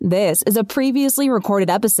This is a previously recorded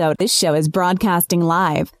episode. This show is broadcasting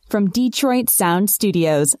live from Detroit Sound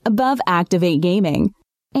Studios above Activate Gaming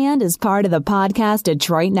and is part of the Podcast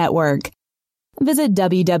Detroit Network. Visit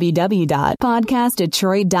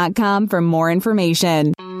www.podcastdetroit.com for more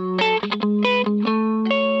information.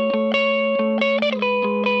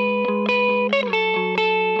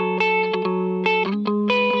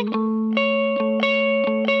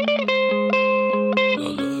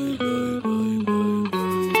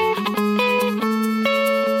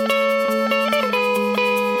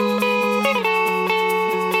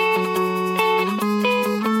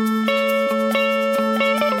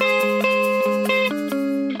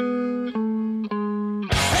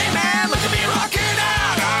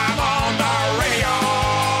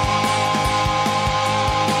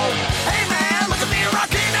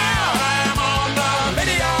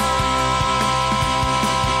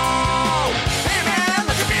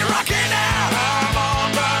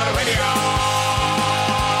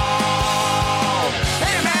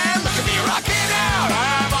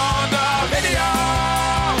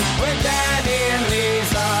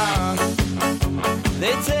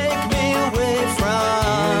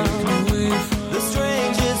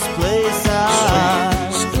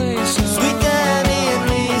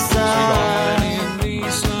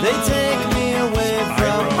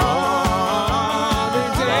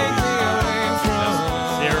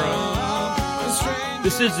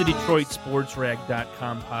 This is the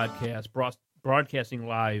DetroitSportsRag.com podcast, broadcasting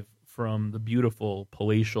live from the beautiful,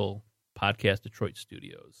 palatial Podcast Detroit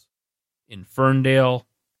studios in Ferndale.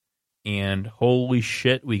 And holy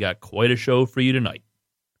shit, we got quite a show for you tonight.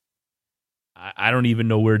 I don't even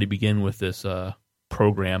know where to begin with this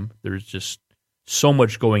program. There's just so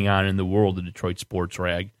much going on in the world of Detroit Sports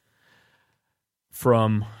Rag.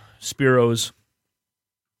 From Spiro's,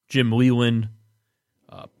 Jim Leyland,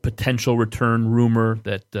 potential return rumor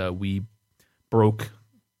that we broke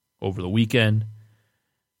over the weekend,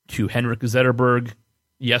 to Henrik Zetterberg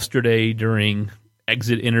yesterday during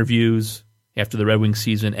exit interviews after the Red Wings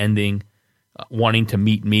season ending, wanting to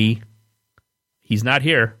meet me. He's not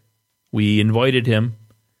here. We invited him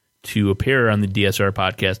to appear on the DSR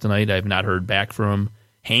podcast tonight. I have not heard back from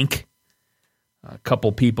Hank. A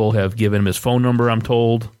couple people have given him his phone number, I'm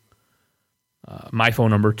told. My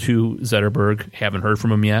phone number to Zetterberg. Haven't heard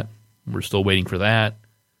from him yet. We're still waiting for that.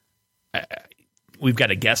 We've got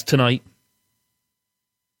a guest tonight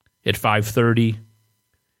at 5:30.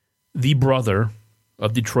 The brother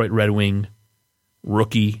of Detroit Red Wing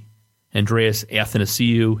rookie Andreas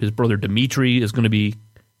Athanasiou. His brother Dimitri is going to be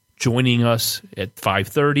joining us at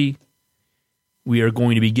 5:30. We are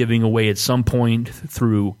going to be giving away at some point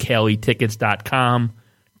through CaliTickets.com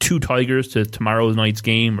 2 Tigers to tomorrow night's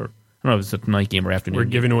game, or I don't know if it's a night game or afternoon. We're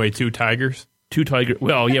giving away 2 Tigers? 2 Tigers.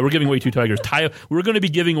 Well, yeah, we're giving away 2 Tigers. We're going to be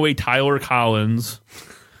giving away Tyler Collins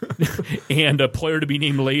and a player to be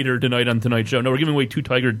named later tonight on tonight's show. No, we're giving away 2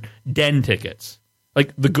 Tiger Den tickets,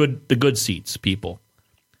 like the good seats, people.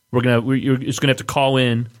 You're just going to have to call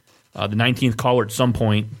in. The 19th caller at some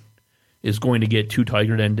point is going to get 2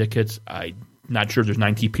 Tiger Den tickets. I'm not sure if there's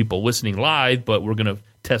 19 people listening live, but we're going to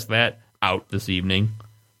test that out this evening.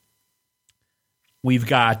 We've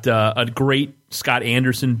got a great Scott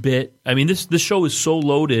Anderson bit. I mean, this show is so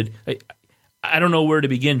loaded. I don't know where to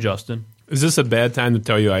begin, Justin. Is this a bad time to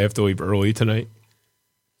tell you I have to leave early tonight?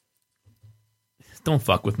 Don't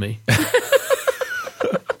fuck with me.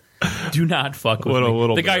 Do not fuck with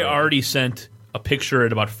me. The guy already sent a picture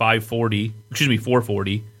at about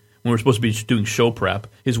 4:40, when we're supposed to be doing show prep.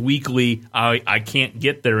 His weekly, I can't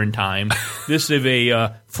get there in time. This is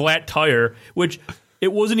a flat tire, which...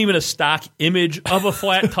 It wasn't even a stock image of a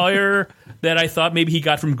flat tire that I thought maybe he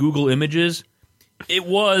got from Google Images. It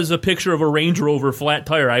was a picture of a Range Rover flat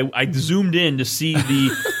tire. I zoomed in to see the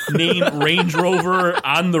name Range Rover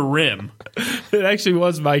on the rim. It actually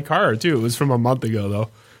was my car, too. It was from a month ago, though.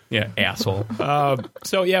 Yeah, asshole.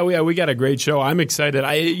 We got a great show. I'm excited.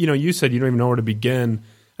 You said you don't even know where to begin.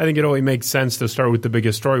 I think it only makes sense to start with the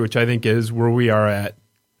biggest story, which I think is where we are at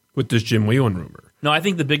with this Jim Leyland rumor. No, I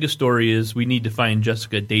think the biggest story is we need to find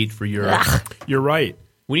Jessica a date for your... You're right.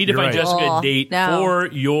 We need to find Jessica a date for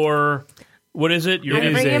your... What is it?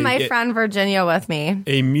 I'm bringing my friend Virginia with me.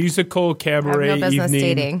 A musical cabaret I have no business evening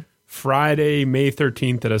dating. Friday, May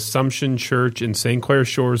 13th at Assumption Church in St. Clair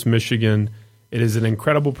Shores, Michigan. It is an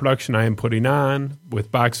incredible production I am putting on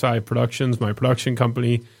with Box 5 Productions, my production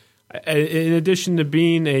company. In addition to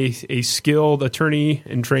being a skilled attorney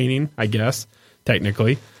in training, I guess,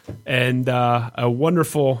 technically, and a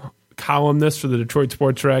wonderful columnist for the Detroit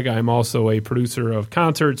Sports Rag. I'm also a producer of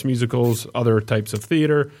concerts, musicals, other types of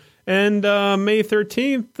theater, And May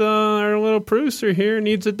 13th, our little producer here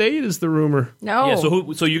needs a date, is the rumor. No. Yeah,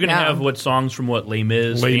 so you're going to have what songs from what? Les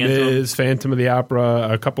Mis? Les Phantom? Mis, Phantom of the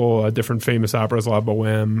Opera, a couple of different famous operas, La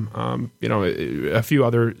Boheme, a few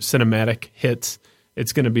other cinematic hits.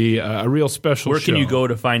 It's going to be a real special Where show. can you go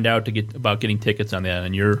to find out about getting tickets on that?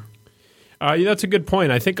 And you're... that's a good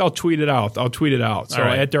point. I think I'll tweet it out. So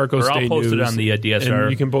right. at Darko State I'll post News, it on the DSR.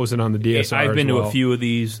 And you can post it on the DSR. I've been as well. to a few of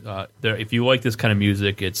these. If you like this kind of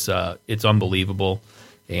music, it's unbelievable,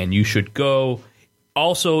 and you should go.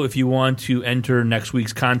 Also, if you want to enter next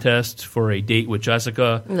week's contest for a date with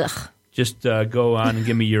Jessica, just go on and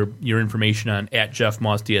give me your information on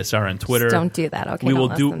 @JeffMossDSR on Twitter. Just don't do that. Okay. We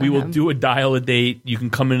will do a dial a date. You can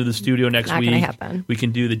come into the studio next Not week. gonna happen. We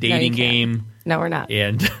can do the dating game. No, we're not.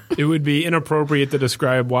 And it would be inappropriate to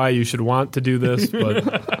describe why you should want to do this,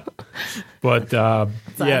 but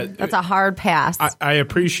That's a hard pass. I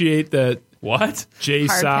appreciate that. What? Jay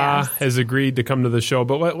Hard Sa pass. has agreed to come to the show,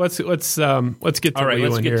 but let's get to All right,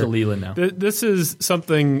 Leland let's get here. to Leland now. This is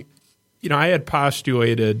something I had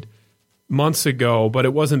postulated months ago, but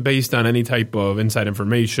it wasn't based on any type of inside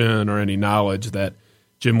information or any knowledge that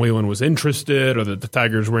Jim Leland was interested or that the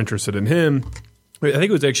Tigers were interested in him. I think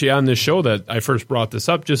it was actually on this show that I first brought this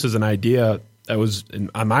up just as an idea that was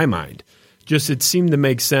on my mind. Just it seemed to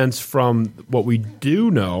make sense from what we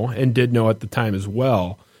do know and did know at the time as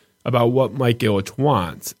well about what Mike Ilitch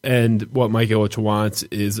wants. And what Mike Ilitch wants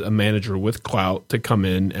is a manager with clout to come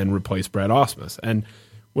in and replace Brad Ausmus. And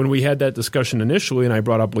when we had that discussion initially and I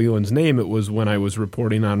brought up Leland's name, it was when I was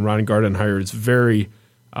reporting on Ron Gardenhire's very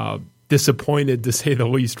disappointed, to say the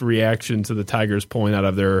least, reaction to the Tigers pulling out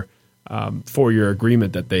of their 4-year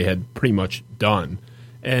agreement that they had pretty much done.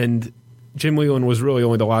 And Jim Leland was really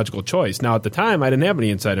only the logical choice. Now, at the time, I didn't have any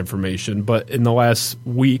inside information, but in the last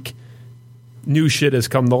week, new shit has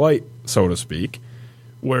come to light, so to speak,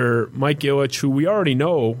 where Mike Ilitch, who we already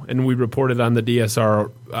know and we reported on the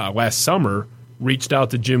DSR last summer, reached out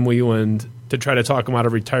to Jim Leland to try to talk him out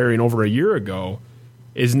of retiring over a year ago,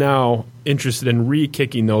 is now interested in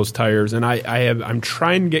re-kicking those tires. And I'm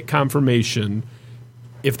trying to get confirmation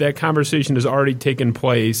if that conversation has already taken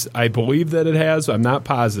place. I believe that it has. I'm not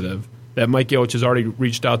positive that Mike Ilitch has already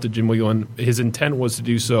reached out to Jim Leland. His intent was to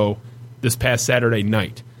do so this past Saturday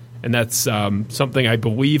night. And that's something I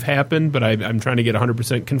believe happened, but I'm trying to get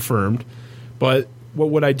 100% confirmed. But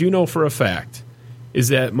what I do know for a fact is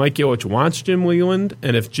that Mike Ilitch wants Jim Leland,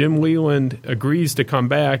 and if Jim Leland agrees to come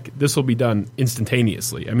back, this will be done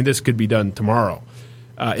instantaneously. I mean, this could be done tomorrow.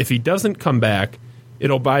 If he doesn't come back,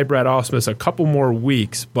 it'll buy Brad Ausmus a couple more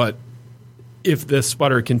weeks, but if this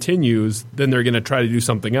sputter continues, then they're going to try to do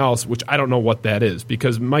something else, which I don't know what that is,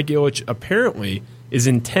 because Mike Ilitch apparently is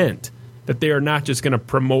intent that they are not just going to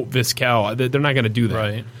promote Vizquel. They're not going to do that.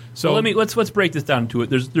 Right. So well, let's break this down to it.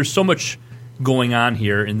 There's so much going on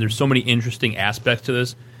here, and there's so many interesting aspects to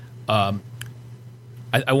this. I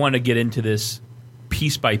want to get into this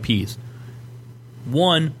piece by piece.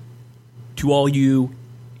 One, to all you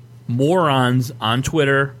morons on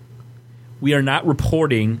Twitter, we are not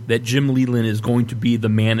reporting that Jim Leland is going to be the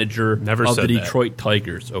manager of the Detroit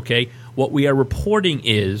Tigers, okay? What we are reporting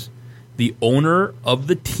is the owner of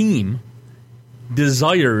the team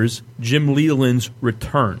desires Jim Leland's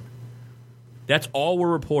return. That's all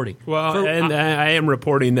we're reporting. Well, I am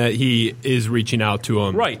reporting that he is reaching out to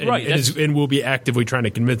him. Right. And will be actively trying to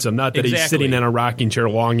convince him, not that he's sitting in a rocking chair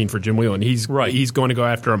longing for Jim Leland. He's going to go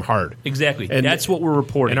after him hard. Exactly. And that's what we're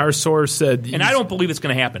reporting. And our source said... And I don't believe it's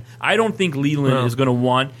going to happen. I don't think Leland is going to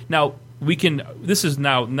want... Now, we're getting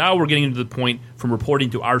into the point from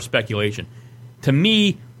reporting to our speculation. To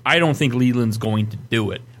me, I don't think Leland's going to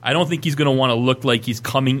do it. I don't think he's going to want to look like he's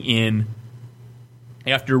coming in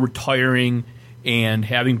after retiring and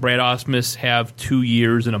having Brad Ausmus have 2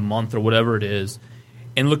 years and a month or whatever it is,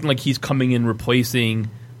 and looking like he's coming in replacing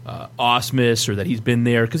Ausmus, or that he's been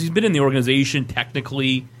there, because he's been in the organization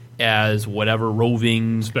technically as whatever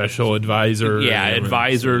roving special advisor.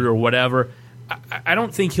 Advisor or whatever. I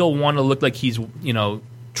don't think he'll want to look like he's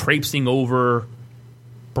traipsing over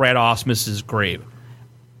Brad Ausmus's grave.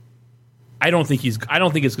 I don't think it's going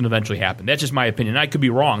to eventually happen. That's just my opinion. I could be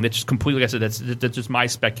wrong. That's just completely, like I said, that's just my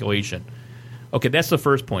speculation. Okay, that's the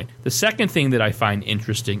first point. The second thing that I find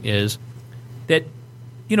interesting is that,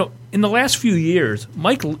 in the last few years,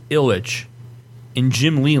 Mike Ilitch and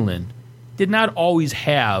Jim Leland did not always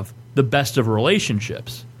have the best of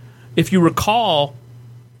relationships. If you recall,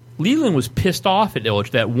 Leland was pissed off at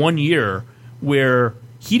Ilitch that 1 year where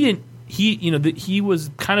he was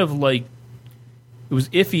kind of like, it was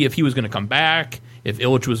iffy if he was going to come back, if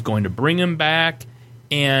Ilitch was going to bring him back,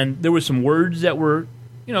 and there were some words that were,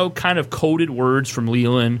 kind of coded words from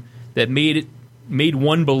Leland that made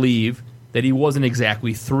one believe that he wasn't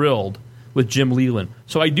exactly thrilled with Jim Leyland.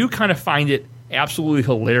 So I do kind of find it absolutely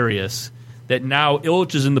hilarious that now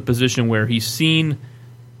Ilitch is in the position where he's seen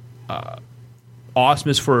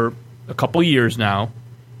Ausmus for a couple of years now,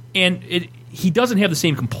 and he doesn't have the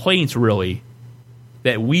same complaints really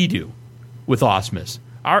that we do with Ausmus.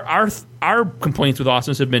 Our complaints with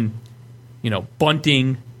Ausmus have been,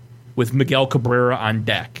 bunting with Miguel Cabrera on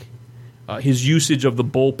deck, his usage of the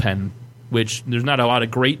bullpen, which there's not a lot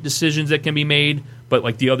of great decisions that can be made, but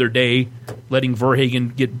like the other day, letting Verhagen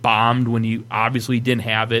get bombed when he obviously didn't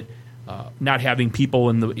have it, not having people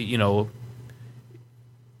in the,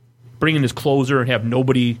 bringing his closer and have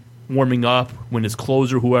nobody warming up when his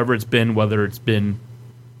closer, whoever it's been, whether it's been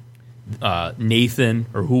Nathan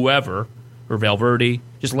or whoever, or Valverde,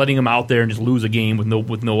 just letting him out there and just lose a game with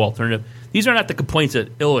no alternative. These are not the complaints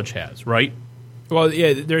that Ilitch has, right? Well,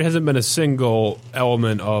 yeah, there hasn't been a single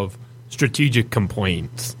element of strategic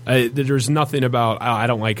complaints. There's nothing about, I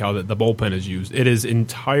don't like how the bullpen is used. It is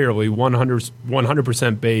entirely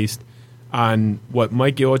 100% based on what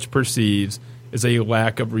Mike Ilitch perceives as a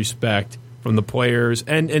lack of respect from the players.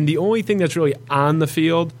 And the only thing that's really on the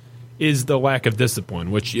field is the lack of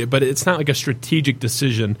discipline, but it's not like a strategic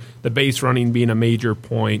decision, the base running being a major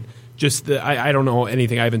point. Just I don't know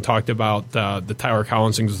anything. I haven't talked about the Tyler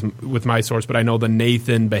Collins things with my source, but I know the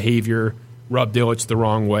Nathan behavior rubbed Ilitch the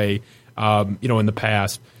wrong way, in the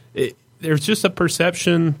past. There's just a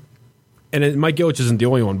perception, and Mike Ilitch isn't the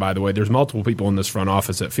only one, by the way. There's multiple people in this front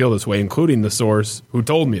office that feel this way, including the source who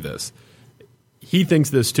told me this. He thinks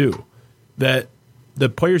this too, that the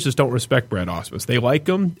players just don't respect Brad Ausmus. They like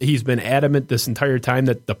him. He's been adamant this entire time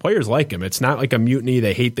that the players like him. It's not like a mutiny.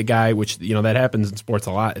 They hate the guy, which that happens in sports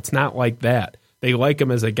a lot. It's not like that. They like him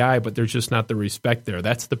as a guy, but there's just not the respect there.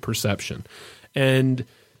 That's the perception. And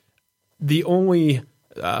the only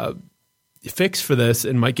fix for this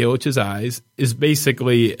in Mike Ilitch's eyes is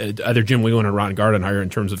basically either Jim Leyland or Ron Gardenhire in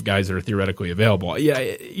terms of guys that are theoretically available. Yeah,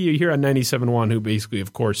 you hear on 97.1, who basically,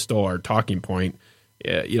 of course, stole our talking point.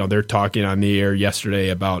 They're talking on the air yesterday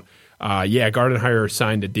about, Gardenhire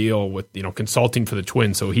signed a deal with, consulting for the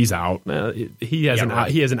Twins, so he's out. He has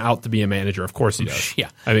an out to be a manager. Of course he does. Yeah.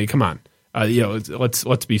 I mean, come on.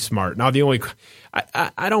 Let's be smart. Now, the only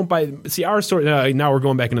I don't buy. See, our story. Now we're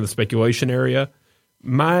going back into the speculation area.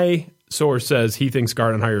 My source says he thinks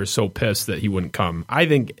Gardenhire is so pissed that he wouldn't come. I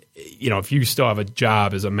think, if you still have a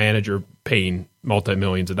job as a manager paying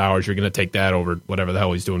multi-millions of dollars, you're going to take that over whatever the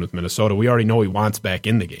hell he's doing with Minnesota. We already know he wants back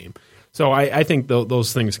in the game. So I think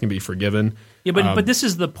those things can be forgiven. Yeah, but this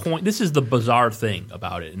is the point. This is the bizarre thing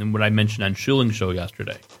about it, and what I mentioned on Schilling's show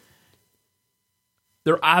yesterday.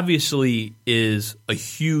 There obviously is a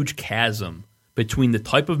huge chasm between the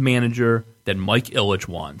type of manager that Mike Ilitch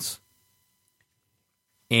wants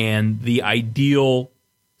and the ideal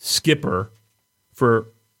skipper for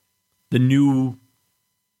the new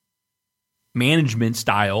management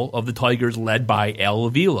style of the Tigers led by Al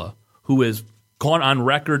Avila, who has gone on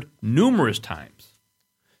record numerous times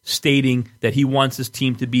stating that he wants his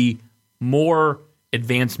team to be more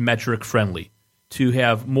advanced metric friendly, to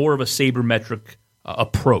have more of a sabermetric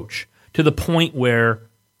approach, to the point where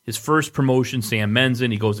his first promotion, Sam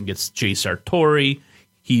Menzin, he goes and gets Jay Sartori.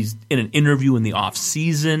 He's in an interview in the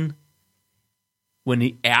offseason when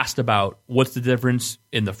he asked about what's the difference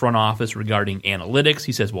in the front office regarding analytics.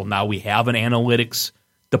 He says, well, now we have an analytics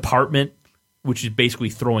department, which is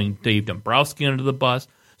basically throwing Dave Dombrowski under the bus.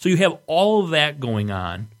 So you have all of that going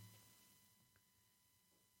on.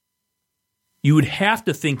 You would have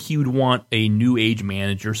to think he would want a new age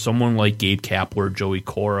manager, someone like Gabe Kapler, Joey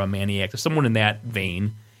Cora, Manny Acta, someone in that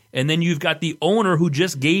vein. And then you've got the owner who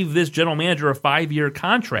just gave this general manager a 5-year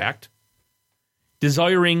contract,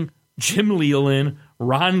 desiring Jim Leyland,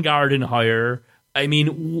 Ron Gardenhire. I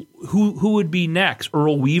mean, who would be next?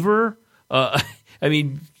 Earl Weaver?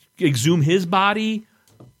 Exhume his body?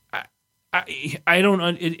 I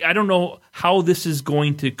don't know how this is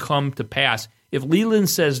going to come to pass. If Leyland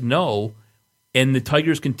says no, and the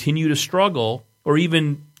Tigers continue to struggle, or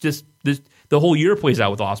even just the whole year plays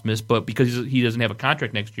out with Ausmus, but because he doesn't have a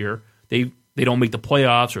contract next year, they don't make the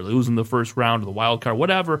playoffs or they lose in the first round or the wild card,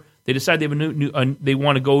 whatever. They decide they have they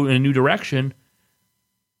want to go in a new direction.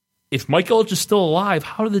 If Mike Ilitch is still alive,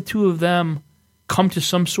 how do the two of them come to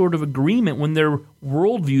some sort of agreement when their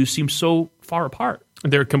worldviews seem so far apart?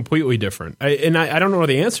 They're completely different. I don't know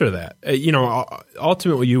the answer to that.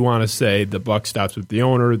 Ultimately you want to say the buck stops with the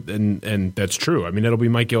owner, and that's true. I mean, it'll be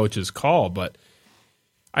Mike Ilitch's call, but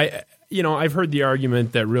I've heard the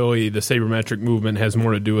argument that really the sabermetric movement has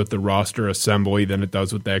more to do with the roster assembly than it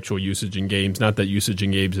does with the actual usage in games. Not that usage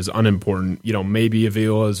in games is unimportant. Maybe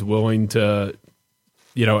Avila is willing to,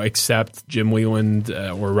 accept Jim Leland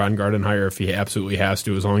or Ron Gardenhire if he absolutely has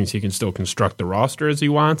to, as long as he can still construct the roster as he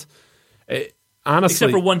wants. Honestly,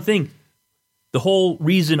 except for one thing, the whole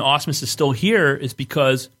reason Ausmus is still here is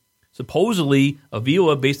because supposedly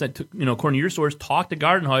Avila, based on according to your source, talked to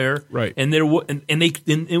Gardenhire, right? And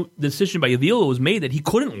the decision by Avila was made that he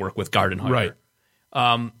couldn't work with Gardenhire, right?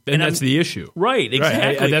 And that's the issue, right?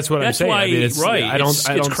 Exactly. Right. That's what I'm saying. Why,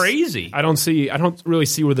 it's crazy. I don't really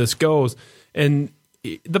see where this goes. And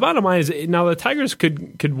the bottom line is now the Tigers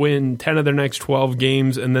could win 10 of their next 12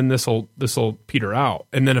 games, and then this will peter out.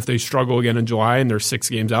 And then if they struggle again in July and they're 6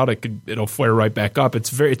 games out, it'll flare right back up.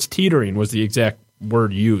 It's teetering was the exact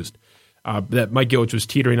word used. That Mike Ilitch was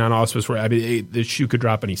teetering on Ausmus, where the shoe could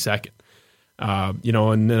drop any second. And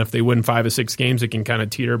then if they win 5 or 6 games, it can kind of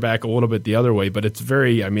teeter back a little bit the other way. But it's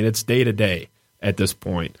it's day to day at this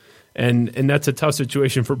point. And that's a tough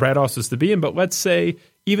situation for Brad Ausmus to be in. But let's say,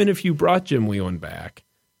 even if you brought Jim Leland back,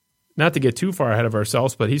 not to get too far ahead of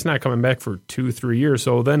ourselves, but he's not coming back for 2-3 years.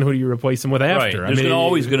 So then who do you replace him with after? Right. There's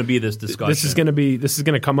always going to be this discussion. This is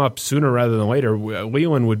going to come up sooner rather than later.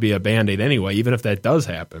 Leland would be a Band-Aid anyway, even if that does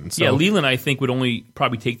happen. So. Yeah, Leland, I think, would only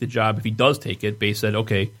probably take the job if he does take it, based on,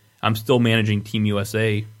 okay, I'm still managing Team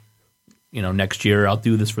USA, next year. I'll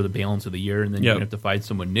do this for the balance of the year, and then you're going to have to find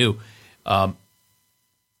someone new.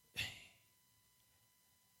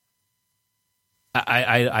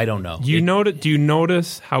 I don't know. Do you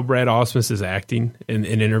notice how Brad Ausmus is acting in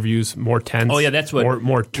interviews? More tense. Oh yeah, that's what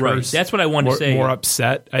more terse. Right. That's what I wanted to say. More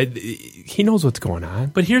upset. He knows what's going on.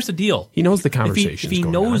 But here's the deal. He knows the conversation. If he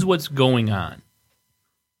knows what's going on.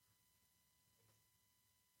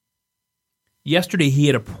 Yesterday he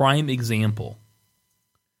had a prime example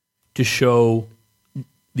to show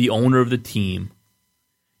the owner of the team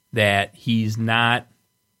that he's not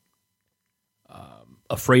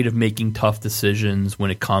afraid of making tough decisions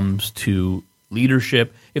when it comes to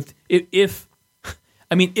leadership. If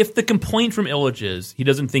the complaint from Ilitch is he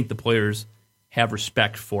doesn't think the players have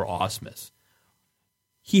respect for Ausmus,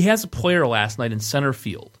 he has a player last night in center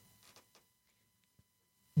field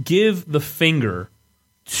give the finger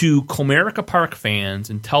to Comerica Park fans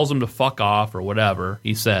and tells them to fuck off or whatever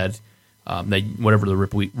he said, that whatever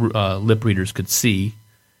the lip readers could see.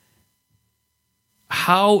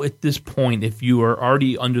 How, at this point, if you are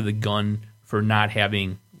already under the gun for not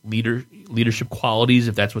having leadership qualities,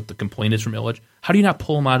 if that's what the complaint is from Ilitch, how do you not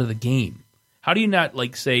pull him out of the game? How do you not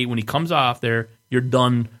say when he comes off there, you're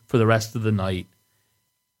done for the rest of the night?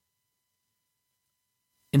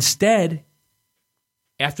 Instead,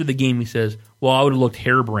 after the game, he says, "Well, I would have looked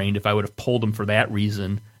harebrained if I would have pulled him for that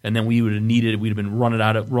reason, and then we'd have been run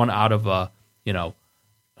out of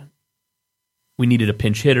we needed a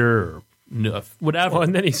pinch hitter or." Whatever. Well,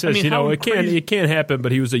 and then he says, it can't happen,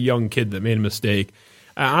 but he was a young kid that made a mistake.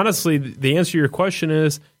 Honestly, the answer to your question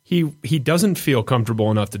is he doesn't feel comfortable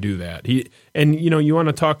enough to do that. You want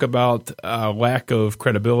to talk about lack of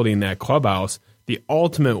credibility in that clubhouse. The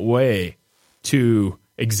ultimate way to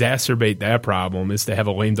exacerbate that problem is to have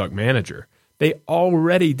a lame duck manager. They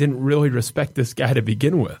already didn't really respect this guy to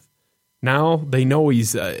begin with. Now they know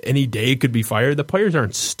he's any day could be fired. The players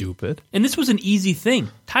aren't stupid. And this was an easy thing.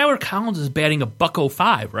 Tyler Collins is batting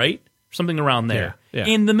 $105, right? Something around there. Yeah.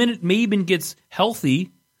 And the minute Maben gets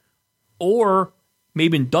healthy, or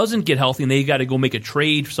Maben doesn't get healthy, and they got to go make a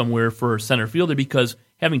trade somewhere for a center fielder, because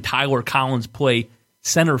having Tyler Collins play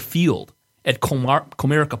center field at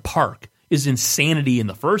Comerica Park is insanity in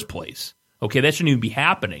the first place. Okay, that shouldn't even be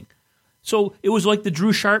happening. So it was like the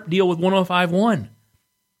Drew Sharp deal with 105.1.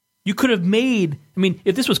 You could have made,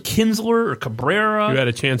 if this was Kinsler or Cabrera, you had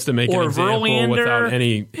a chance to make an example Verlander, without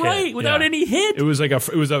any hit. Right, without any hit. It was like a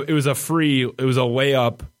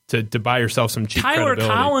layup to buy yourself some cheap credibility.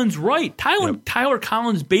 Collins, right? Tyler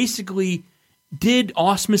Collins basically did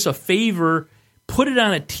Ausmus a favor, put it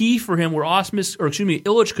on a tee for him, where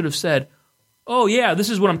Ilitch could have said, "Oh yeah,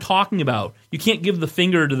 this is what I'm talking about. You can't give the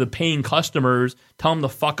finger to the paying customers, tell them to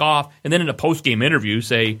fuck off, and then in a post-game interview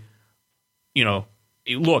say,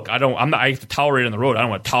 look, I have to tolerate on the road. I don't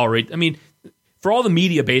want to tolerate." For all the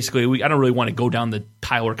media, basically, I don't really want to go down the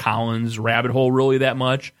Tyler Collins rabbit hole really that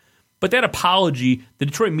much. But that apology, the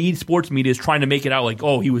Detroit sports media is trying to make it out like,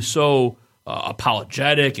 oh, he was so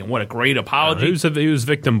apologetic and what a great apology. He was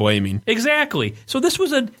victim blaming. Exactly. So this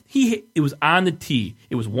was it was on the tee.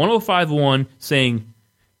 It was 105.1 saying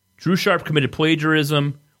Drew Sharp committed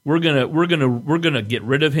plagiarism. we're gonna get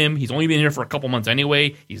rid of him. He's only been here for a couple months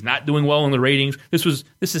anyway. He's not doing well in the ratings. This is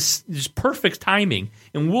just perfect timing,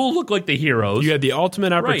 and we'll look like the heroes. You had the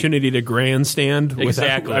ultimate opportunity to grandstand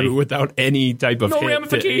without any type of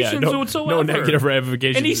ramifications whatsoever. No negative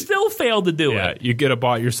ramifications, and he still failed to do it. You could have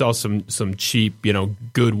bought yourself some cheap,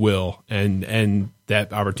 goodwill, and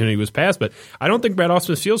that opportunity was passed. But I don't think Brad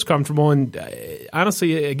Ausmus feels comfortable. And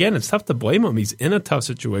honestly, again, it's tough to blame him. He's in a tough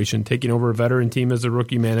situation, taking over a veteran team as a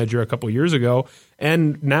rookie manager a couple of years ago,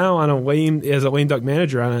 and now as a lame duck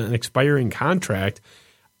manager on an expiring contract.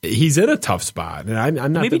 He's in a tough spot, and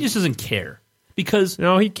I'm not. Maybe he just doesn't care because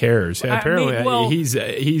he cares. Apparently,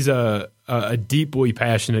 he's a deeply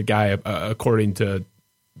passionate guy, according to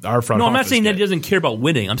our front. No, I'm not saying guy. that he doesn't care about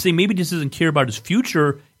winning. I'm saying maybe he just doesn't care about his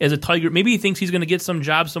future as a Tiger. Maybe he thinks he's going to get some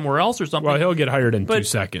job somewhere else or something. Well, he'll get hired in 2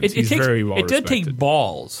 seconds. He's very well respected. It did take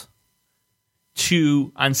balls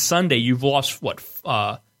to, on Sunday, you've lost,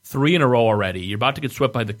 3 in a row already. You're about to get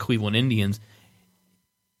swept by the Cleveland Indians.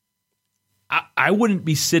 I wouldn't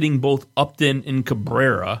be sitting both Upton and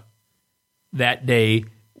Cabrera that day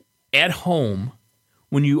at home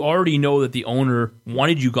when you already know that the owner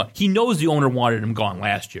wanted you gone. He knows the owner wanted him gone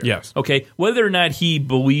last year. Yes. Okay. Whether or not he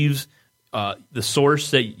believes the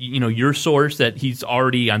source that your source that he's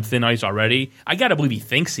already on thin ice already, I got to believe he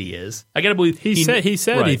thinks he is. I got to believe he said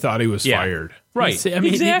right. He thought he was fired. Right.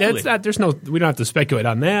 Exactly. That's not. There's no. We don't have to speculate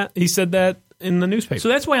on that. He said that in the newspaper. So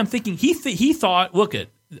that's why I'm thinking he thought. Look,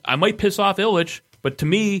 I might piss off Ilitch, but to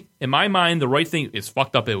me, in my mind, the right thing is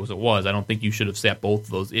fucked up as it was. I don't think you should have sat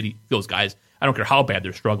both of those guys. I don't care how bad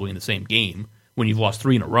they're struggling in the same game when you've lost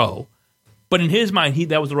 3 in a row. But in his mind,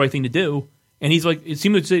 that was the right thing to do. And he's like, it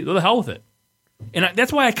seemed to say, "What the hell with it?" And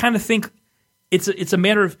that's why I kind of think it's a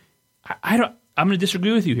matter of I'm going to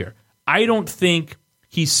disagree with you here. I don't think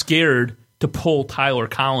he's scared to pull Tyler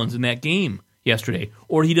Collins in that game yesterday,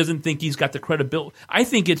 or he doesn't think he's got the credibility. I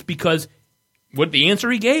think it's because what the answer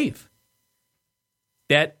he gave,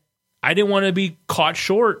 that I didn't want to be caught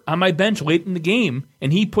short on my bench late in the game,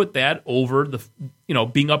 and he put that over the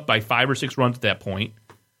being up by 5 or 6 runs at that point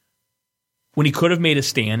when he could have made a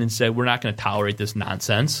stand and said, "We're not going to tolerate this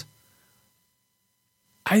nonsense."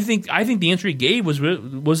 I think the answer he gave was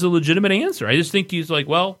a legitimate answer. I just think he's like,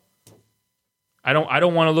 well, I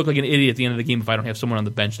don't want to look like an idiot at the end of the game if I don't have someone on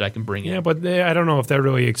the bench that I can bring in. Yeah, but I don't know if that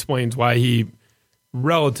really explains why he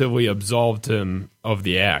relatively absolved him of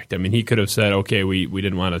the act. I mean, he could have said, okay, we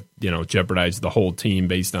didn't want to jeopardize the whole team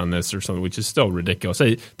based on this or something, which is still ridiculous.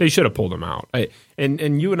 They should have pulled him out.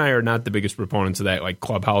 And you and I are not the biggest proponents of that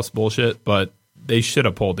clubhouse bullshit, but they should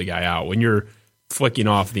have pulled the guy out. When you're flicking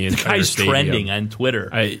off the entire guy's stadium. Trending on Twitter.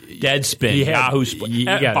 Deadspin, Yahoo,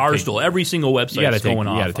 Barstool, every single website going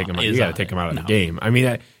off. You got to take him out of the game. I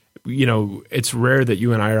mean, it's rare that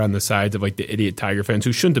you and I are on the sides of the idiot Tiger fans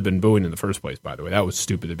who shouldn't have been booing in the first place, by the way. That was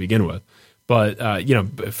stupid to begin with. But,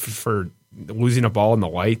 for losing a ball in the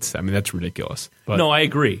lights, I mean, that's ridiculous. But no, I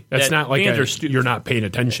agree. That's not like you're not paying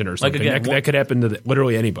attention or something. That could happen to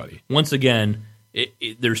literally anybody. Once again,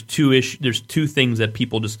 there's two things that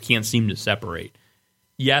people just can't seem to separate.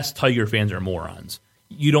 Yes, Tiger fans are morons.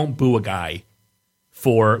 You don't boo a guy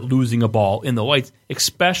for losing a ball in the lights,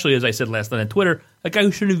 especially, as I said last night on Twitter, a guy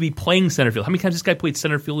who shouldn't be playing center field. How many times this guy played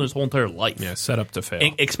center field in his whole entire life? Yeah, set up to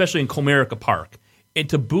fail. Especially in Comerica Park. And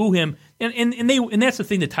to boo him, and that's the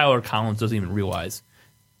thing that Tyler Collins doesn't even realize.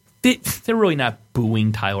 They're really not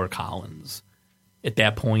booing Tyler Collins at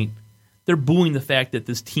that point. They're booing the fact that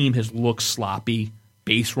this team has looked sloppy,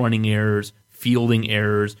 base running errors, fielding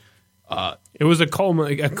errors. It was a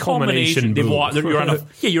culmination. You're on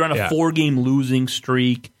a 4-game losing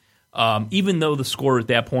streak. Even though the score at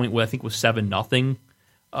that point, I think, was 7-0,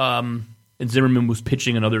 and Zimmerman was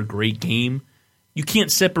pitching another great game, you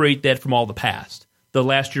can't separate that from all the past. The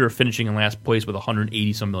last year of finishing in last place with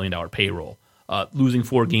 $180-some million payroll, losing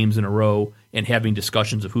 4 games in a row, and having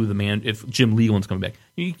discussions of if Jim Leland's coming back.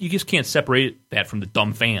 You just can't separate that from the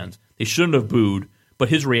dumb fans. They shouldn't have booed, but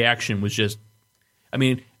his reaction was just, I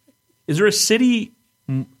mean, is there a city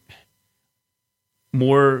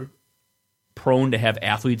more prone to have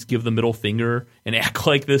athletes give the middle finger and act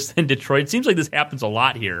like this than Detroit? It seems like this happens a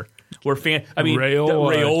lot here. Where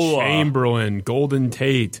Raiola, Chamberlain, Golden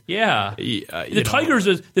Tate. Yeah. The Tigers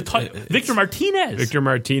is Victor Martinez. Victor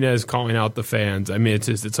Martinez calling out the fans. I mean,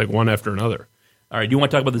 it's like one after another. All right, do you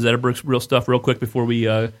want to talk about the Zetterberg real stuff real quick before we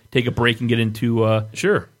take a break and get into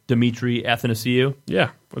sure Dimitri Athanasiou? Yeah,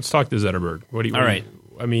 let's talk to Zetterberg. All right.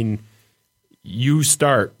 I mean, you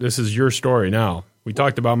start. This is your story now. We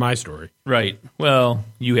talked about my story. Right. Well,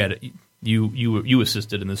 you had it. You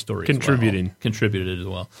assisted in this story contributed as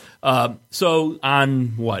well. So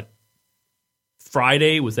on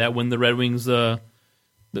Friday, was that when the Red Wings, the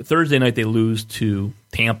Thursday night they lose to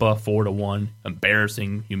Tampa 4-1,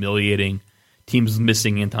 embarrassing, humiliating. Teams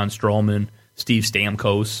missing Anton Stralman, Steve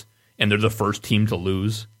Stamkos, and they're the first team to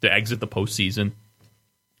lose, to exit the postseason.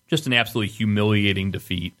 Just an absolutely humiliating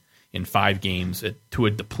defeat in 5 games to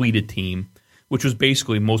a depleted team, which was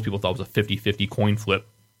basically, most people thought was a 50-50 coin flip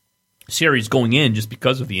series going in just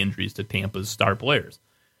because of the injuries to Tampa's star players.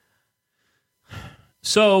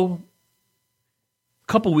 So, a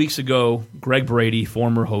couple weeks ago, Greg Brady,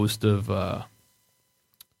 former host of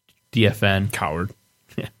DFN. Coward.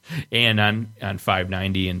 And on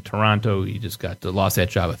 590 in Toronto, he just lost that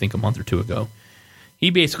job, I think, a month or 2 ago. He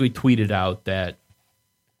basically tweeted out that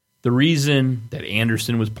the reason that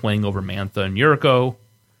Anderson was playing over Mantha and Yurko,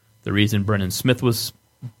 the reason Brendan Smith was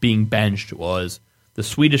being benched was the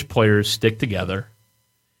Swedish players stick together,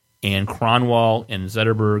 and Kronwall and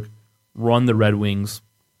Zetterberg run the Red Wings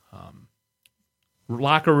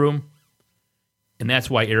locker room, and that's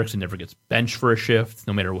why Eriksson never gets benched for a shift,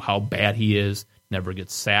 no matter how bad he is, never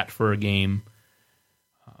gets sat for a game.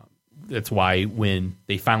 That's why when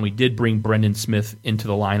they finally did bring Brendan Smith into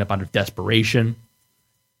the lineup out of desperation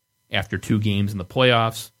after 2 games in the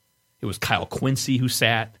playoffs, it was Kyle Quincy who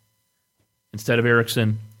sat instead of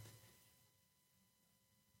Eriksson.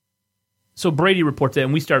 So Brady reports that,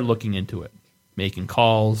 and we started looking into it, making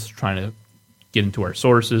calls, trying to get into our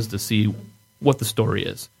sources to see what the story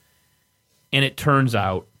is. And it turns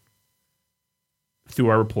out, through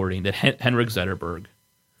our reporting, that Henrik Zetterberg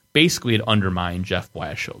basically had undermined Jeff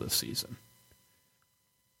Blashill this season,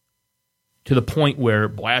 to the point where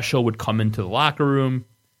Blashill would come into the locker room,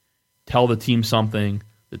 tell the team something,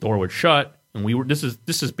 the door would shut, and this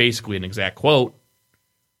is basically an exact quote,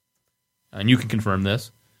 and you can confirm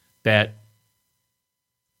this, that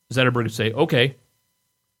Zetterberg would say, okay,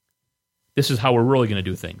 this is how we're really going to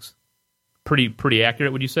do things. Pretty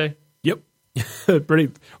accurate, would you say? Yep.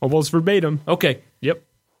 Pretty almost verbatim. Okay. Yep.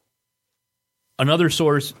 Another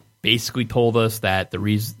source basically told us that the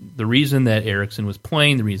reason that Eriksson was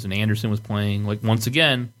playing, the reason Anderson was playing, like, once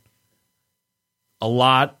again, a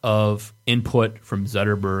lot of input from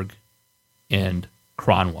Zetterberg and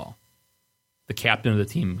Kronwall, the captain of the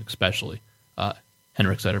team especially,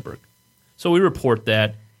 Henrik Zetterberg. So we report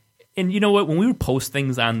that. And you know what? When we post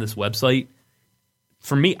things on this website,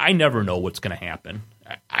 for me, I never know what's going to happen.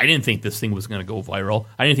 I didn't think this thing was going to go viral.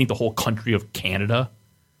 I didn't think the whole country of Canada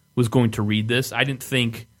was going to read this. I didn't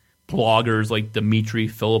think bloggers like Dmitry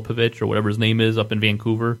Filipovich, or whatever his name is, up in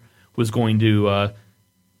Vancouver, was going to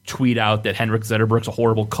tweet out that Henrik Zetterberg's a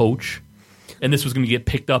horrible coach, and this was going to get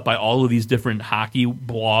picked up by all of these different hockey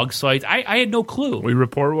blog sites. I had no clue. We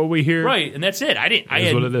report what we hear. Right, and that's it. What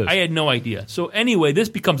it is. I had no idea. So anyway, this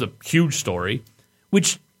becomes a huge story,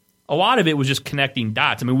 which a lot of it was just connecting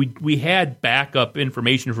dots. I mean, we had backup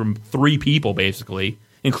information from 3 people, basically,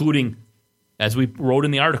 including, as we wrote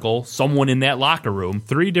in the article, someone in that locker room.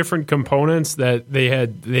 3 different components that they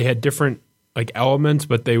had different, like, elements,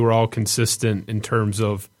 but they were all consistent in terms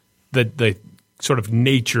of the sort of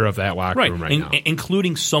nature of that locker room right now.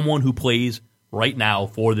 Including someone who plays right now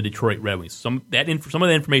for the Detroit Red Wings. Some of that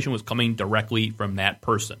information was coming directly from that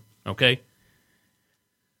person, okay?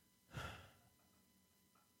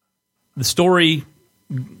 The story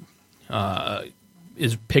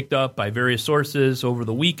is picked up by various sources over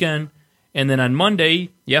the weekend, and then on Monday,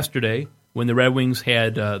 yesterday, when the Red Wings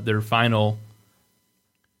had their final,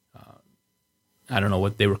 I don't know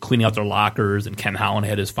what, they were cleaning out their lockers, and Ken Holland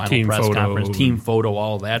had his final team press photo, conference, team photo,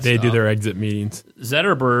 all that they stuff. do their exit meetings.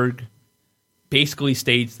 Zetterberg basically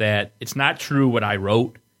states that it's not true what I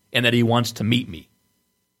wrote and that he wants to meet me.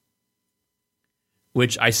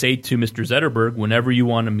 Which I say to Mr. Zetterberg, whenever you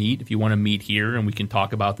want to meet, if you want to meet here and we can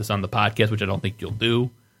talk about this on the podcast, which I don't think you'll do,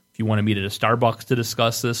 if you want to meet at a Starbucks to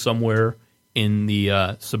discuss this somewhere in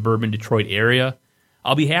the suburban Detroit area,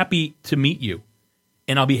 I'll be happy to meet you.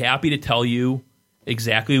 And I'll be happy to tell you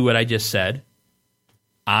exactly what I just said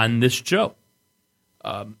on this show.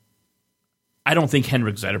 I don't think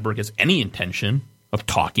Henrik Zetterberg has any intention of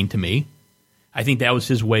talking to me. I think that was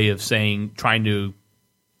his way of saying, trying to.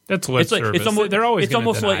 That's lip service. It's almost, they're always it's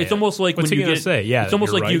almost like it. It's almost like What's when he you gonna get. say? Yeah, it's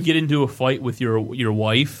almost like right. you get into a fight with your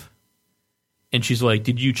wife, and she's like,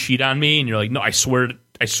 "Did you cheat on me?" And you're like, "No, I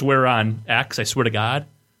swear on X. I swear to God."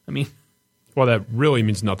 I mean, well, that really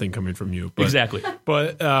means nothing coming from you. But, exactly.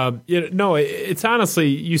 But no, it's honestly,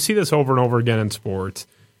 you see this over and over again in sports.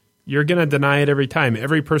 You're going to deny it every time.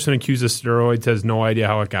 Every person accused of steroids has no idea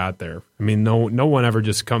how it got there. I mean, no one ever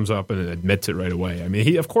just comes up and admits it right away. I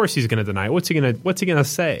mean, of course he's going to deny it. What's he going to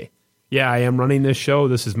say? Yeah, I am running this show.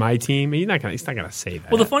 This is my team. He's not going to say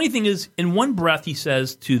that. Well, the funny thing is, in one breath, he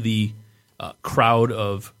says to the crowd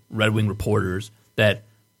of Red Wing reporters that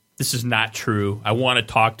this is not true. I want to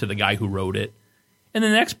talk to the guy who wrote it. And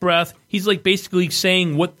in the next breath, he's like basically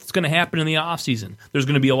saying what's going to happen in the offseason. There's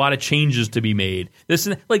going to be a lot of changes to be made. This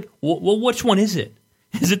is like, well, which one is it?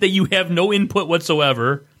 Is it that you have no input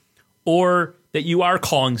whatsoever, or that you are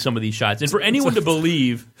calling some of these shots? And for anyone to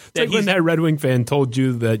believe that when that Red Wing fan told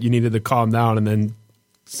you that you needed to calm down and then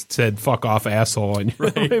said "fuck off, asshole," and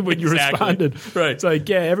right, when you responded, right? It's like,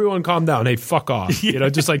 yeah, everyone calm down. Hey, fuck off. Yeah.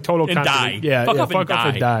 Just like total and die. Yeah, fuck off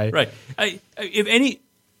and die. Right.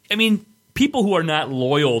 People who are not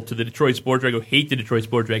loyal to the Detroit Sports Rag, who hate the Detroit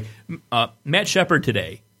Sports Rag, Matt Shepard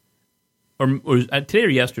today, or today or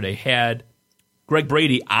yesterday, had Greg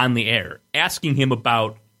Brady on the air asking him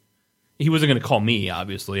about. He wasn't going to call me,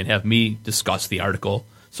 obviously, and have me discuss the article.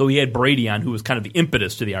 So he had Brady on, who was kind of the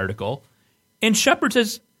impetus to the article. And Shepard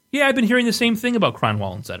says, yeah, I've been hearing the same thing about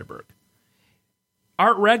Kronwall and Zetterberg.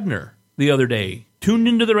 Art Regner, the other day, tuned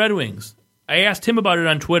into the Red Wings. I asked him about it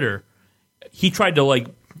on Twitter. He tried to,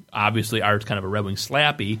 obviously Art's kind of a Red Wing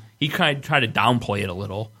slappy. He kind of tried to downplay it a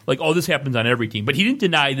little. This happens on every team. But he didn't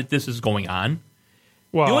deny that this is going on.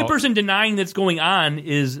 Well, the only person denying that's going on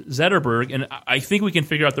is Zetterberg, and I think we can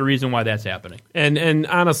figure out the reason why that's happening. And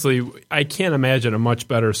honestly, I can't imagine a much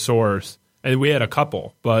better source. And we had a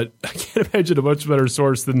couple, but I can't imagine a much better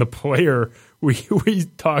source than the player we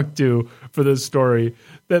talked to for this story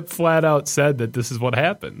that flat out said that this is what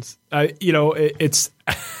happens. It's.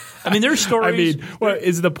 There's stories.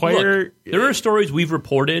 Is the player? Look, there are stories we've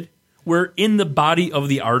reported where in the body of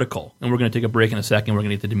the article, and we're going to take a break in a second. We're going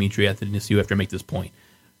to get to Dimitri Athanasiou after I make this point.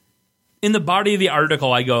 In the body of the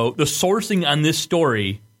article, I go, the sourcing on this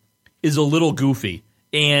story is a little goofy,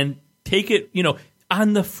 and take it,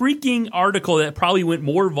 on the freaking article that probably went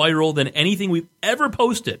more viral than anything we've ever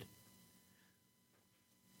posted.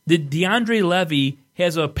 The DeAndre Levy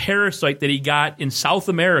has a parasite that he got in South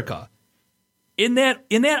America. In that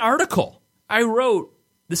article, I wrote,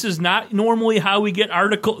 this is not normally how we get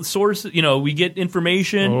article sources. We get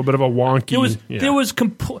information. A little bit of a wonky.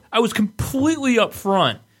 I was completely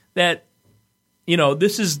upfront that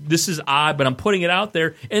this is odd, but I'm putting it out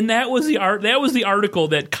there. And that was the article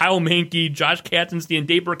that Kyle Mankey, Josh Katzenstein, and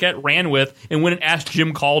Dave Burkett ran with and went and asked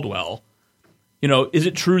Jim Caldwell. Is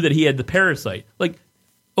it true that he had the parasite?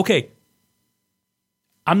 Okay,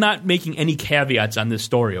 I'm not making any caveats on this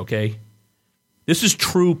story. Okay, this is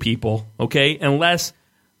true, people. Okay, unless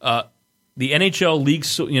the NHL league,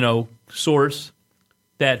 source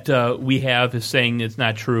that we have is saying it's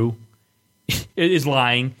not true. Is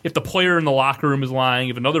lying. If the player in the locker room is lying,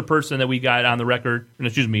 if another person that we got on the record,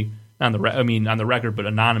 excuse me, on the record, but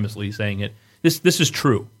anonymously saying it, this is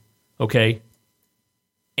true, okay?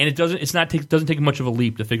 And it doesn't take much of a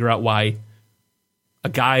leap to figure out why a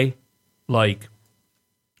guy like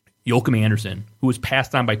Joakim Andersson, who was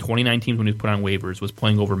passed on by 29 teams when he was put on waivers, was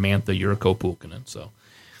playing over Mantha, Jurko, Pulkkinen. So,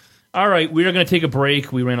 all right, we are going to take a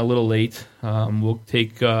break. We ran a little late. We'll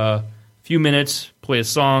take a few minutes, play a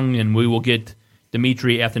song, and we will get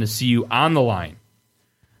Dimitri Athanasiou on the line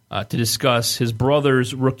to discuss his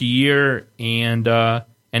brother's rookie year and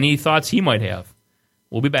any thoughts he might have.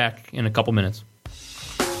 We'll be back in a couple minutes.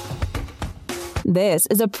 This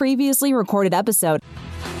is a previously recorded episode.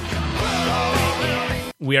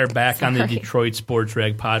 We are back on the Detroit Sports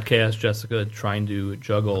Rag podcast. Jessica trying to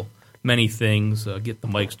juggle many things, get the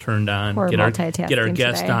mics turned on, get our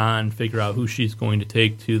guest on, figure out who she's going to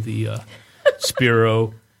take to the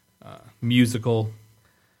Spiro musical,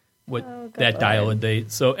 that dial-in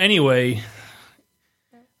date. So anyway,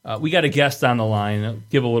 we got a guest on the line. I'll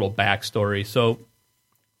give a little backstory. So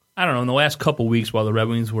I don't know, in the last couple weeks while the Red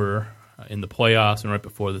Wings were in the playoffs and right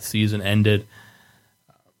before the season ended,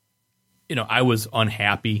 I was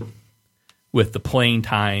unhappy with the playing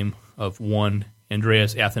time of one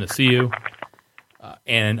Andreas Athanasiou,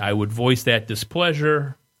 and I would voice that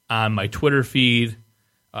displeasure on my Twitter feed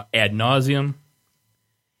ad nauseum.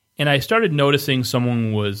 And I started noticing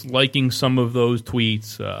someone was liking some of those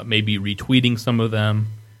tweets, maybe retweeting some of them,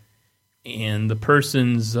 and the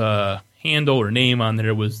person's handle or name on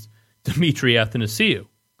there was Dimitri Athanasiou.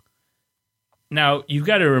 Now, you've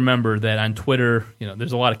got to remember that on Twitter,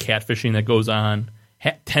 there's a lot of catfishing that goes on.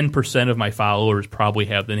 10% of my followers probably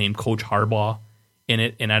have the name Coach Harbaugh in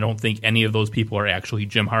it, and I don't think any of those people are actually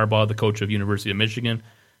Jim Harbaugh, the coach of University of Michigan.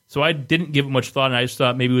 So I didn't give it much thought, and I just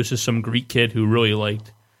thought maybe it was just some Greek kid who really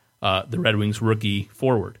liked the Red Wings rookie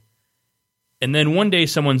forward. And then one day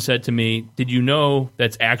someone said to me, did you know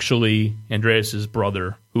that's actually Andreas'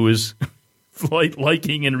 brother who is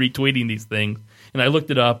liking and retweeting these things? And I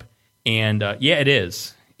looked it up, and yeah, it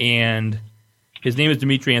is. And His name is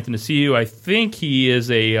Dimitri Athanasiou. I think he is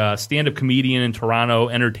a stand-up comedian in Toronto,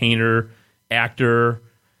 entertainer, actor,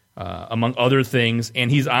 among other things, and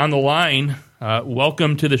he's on the line.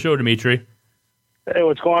 Welcome to the show, Dimitri. Hey,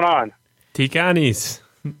 what's going on? Tikanis.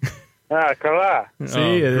 Kala.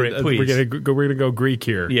 See, we're gonna go Greek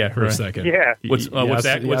here for a second. Yeah. What's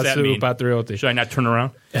that mean? Patriote. Should I not turn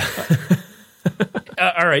around?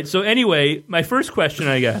 All right. So anyway, my first question,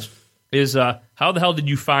 I guess, is how the hell did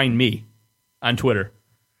you find me on Twitter?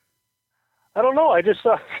 I don't know. I just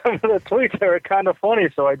saw some of the tweets that were kind of funny,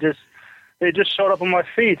 so they just showed up on my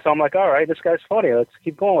feed. So I'm like, all right, this guy's funny. Let's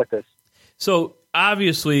keep going with this. So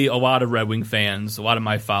obviously, a lot of Red Wing fans, a lot of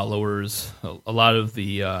my followers, a lot of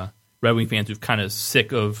the Red Wing fans who've kind of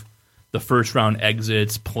sick of the first round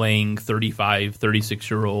exits, playing 35,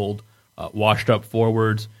 36-year-old washed-up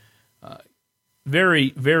forwards. Very,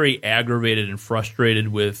 very aggravated and frustrated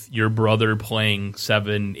with your brother playing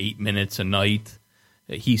 7-8 minutes a night.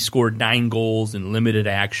 He scored 9 goals in limited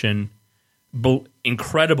action.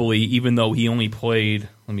 Incredibly, even though he only played,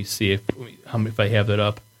 let me see if I have that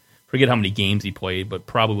up. Forget how many games he played, but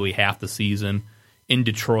probably half the season in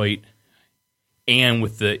Detroit. And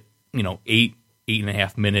with the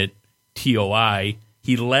 8.5 minute TOI,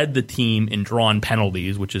 he led the team in drawn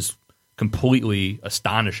penalties, which is completely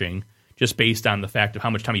astonishing, just based on the fact of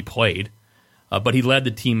how much time he played. But he led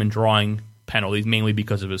the team in drawing penalties, mainly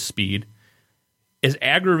because of his speed. As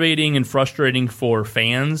aggravating and frustrating for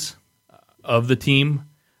fans of the team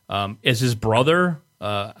as his brother,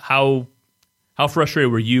 how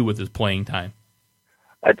frustrated were you with his playing time?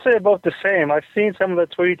 I'd say about the same. I've seen some of the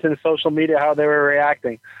tweets in social media, how they were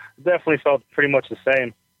reacting. It definitely felt pretty much the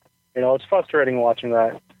same. It's frustrating watching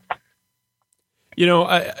that.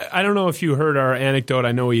 I don't know if you heard our anecdote.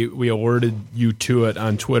 I know we alerted you to it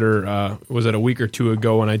on Twitter. Was it a week or two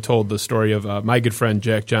ago when I told the story of my good friend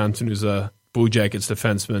Jack Johnson, who's a Blue Jackets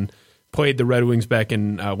defenseman, played the Red Wings back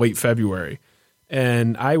in late February.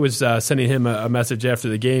 And I was sending him a message after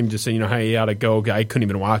the game just saying, how you ought to go. I couldn't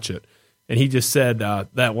even watch it. And he just said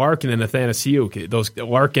that Larkin and Athanasiou, those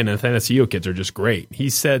Larkin and Athanasiou kids are just great. He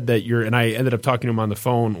said that and I ended up talking to him on the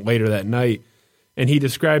phone later that night, and he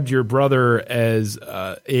described your brother as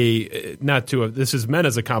this is meant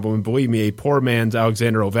as a compliment, believe me, a poor man's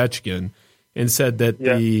Alexander Ovechkin, and said that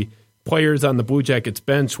the players on the Blue Jackets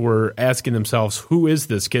bench were asking themselves, who is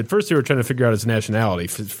this kid? First, they were trying to figure out his nationality.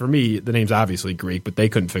 For me, the name's obviously Greek, but they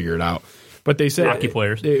couldn't figure it out. But they said hockey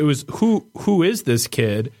players. It was who is this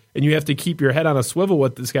kid? And you have to keep your head on a swivel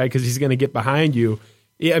with this guy because he's going to get behind you.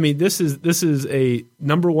 Yeah, I mean, this is a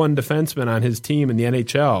number one defenseman on his team in the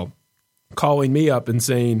NHL calling me up and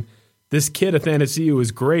saying, this kid Athanasiou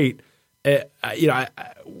is great.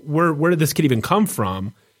 Where did this kid even come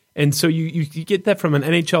from? And so you get that from an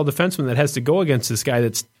NHL defenseman that has to go against this guy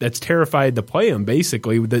that's terrified to play him,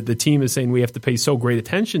 basically. The team is saying we have to pay so great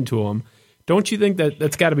attention to him. Don't you think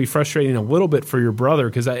that's got to be frustrating a little bit for your brother?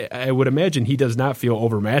 Because I would imagine he does not feel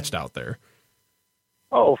overmatched out there.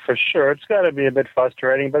 Oh, for sure. It's got to be a bit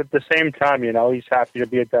frustrating. But at the same time, he's happy to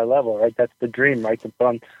be at that level, right? That's the dream, right,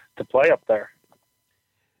 to play up there.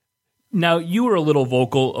 Now, you were a little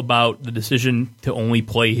vocal about the decision to only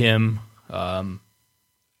play him 8-9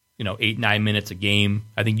 minutes a game.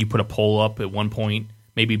 I think you put a poll up at one point,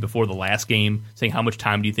 maybe before the last game, saying how much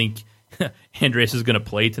time do you think Andreas is going to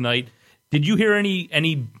play tonight? Did you hear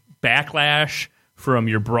any backlash from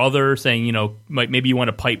your brother saying, maybe you want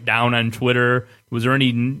to pipe down on Twitter? Was there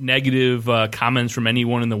any negative comments from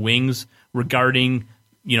anyone in the Wings regarding,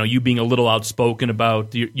 you being a little outspoken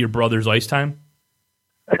about your brother's ice time?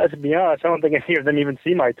 To be honest, I don't think any of them even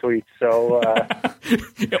see my tweets. So,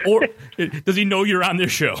 or does he know you're on this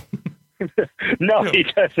show? No, he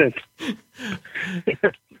doesn't.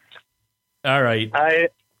 All right.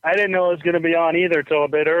 I didn't know it was going to be on either till a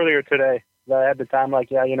bit earlier today. I had the time, let's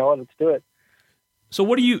do it.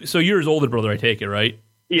 So you're his older brother, I take it, right?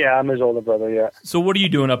 Yeah, I'm his older brother, yeah. So what are you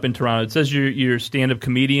doing up in Toronto? It says you're a stand-up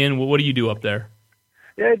comedian. What do you do up there?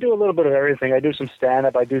 Yeah, I do a little bit of everything. I do some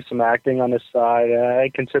stand-up. I do some acting on the side. I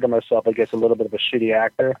consider myself, I guess, a little bit of a shitty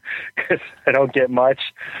actor because I don't get much.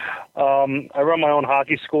 I run my own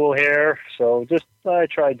hockey school here, so I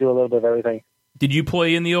try to do a little bit of everything. Did you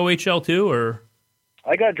play in the OHL too, or?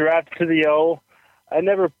 I got drafted to the O. I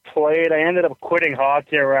never played. I ended up quitting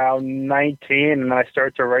hockey around 19, and I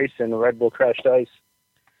started to race in Red Bull Crushed Ice.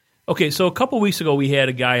 Okay, so a couple weeks ago we had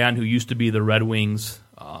a guy on who used to be the Red Wings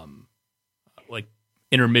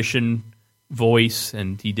intermission voice,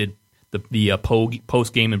 and he did the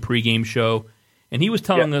post-game and pre-game show, and he was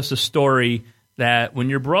telling us a story that when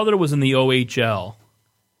your brother was in the OHL,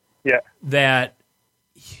 that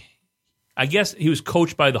I guess he was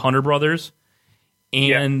coached by the Hunter brothers,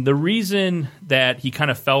 And the reason that he kind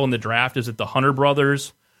of fell in the draft is that the Hunter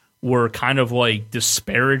brothers were kind of like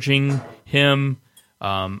disparaging him.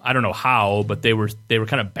 I don't know how, but they were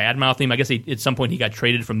kind of bad-mouthing him. I guess at some point he got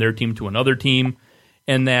traded from their team to another team,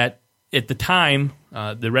 and that at the time,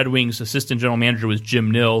 the Red Wings assistant general manager was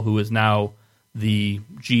Jim Nill, who is now the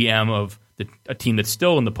GM of a team that's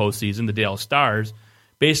still in the postseason, the Dallas Stars.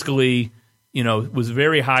 Basically, was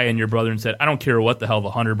very high on your brother and said, I don't care what the hell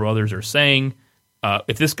the Hunter brothers are saying.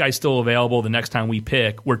 If this guy's still available, the next time we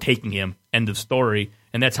pick, we're taking him. End of story.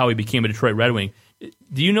 And that's how he became a Detroit Red Wing.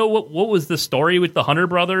 Do you know what was the story with the Hunter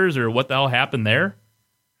brothers, or what the hell happened there?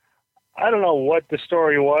 I don't know what the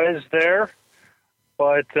story was there,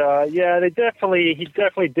 but he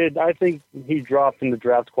definitely did. I think he dropped in the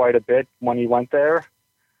draft quite a bit when he went there,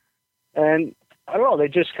 and I don't know. They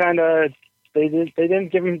just kind of they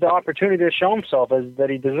didn't give him the opportunity to show himself that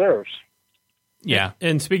he deserves. Yeah,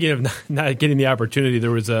 and speaking of not getting the opportunity,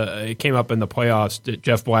 it came up in the playoffs that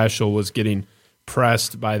Jeff Blashill was getting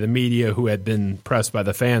pressed by the media, who had been pressed by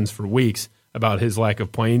the fans for weeks about his lack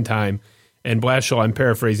of playing time. And Blashill, I'm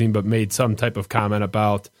paraphrasing, but made some type of comment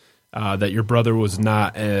about that your brother was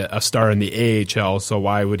not a star in the AHL, so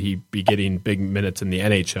why would he be getting big minutes in the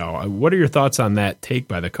NHL? What are your thoughts on that take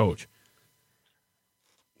by the coach?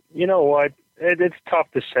 You know what? It's tough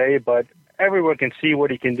to say, but everyone can see what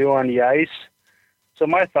he can do on the ice. So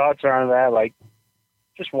my thoughts are on that, like,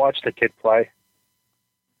 just watch the kid play.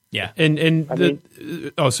 Yeah.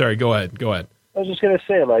 Sorry, go ahead. I was just going to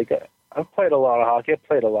say, like, I've played a lot of hockey. I've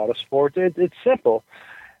played a lot of sports. It's simple.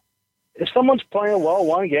 If someone's playing well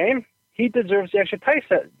one game, he deserves the extra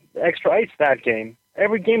ice that game.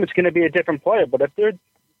 Every game it's going to be a different player, but if you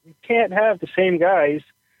can't have the same guys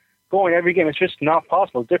going every game, it's just not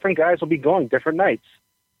possible. Different guys will be going different nights.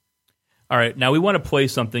 All right, now we want to play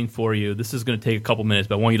something for you. This is going to take a couple minutes,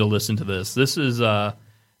 but I want you to listen to this. This is, and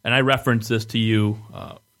I referenced this to you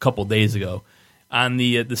a couple days ago on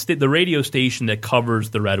the radio station that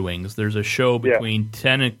covers the Red Wings. There's a show between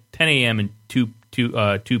 10 a.m. and 2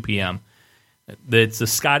 p.m. It's the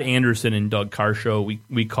Scott Anderson and Doug Karsh show.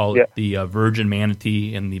 We call it the Virgin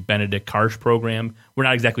Manatee and the Benedict Karsh program. We're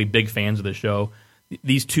not exactly big fans of the show.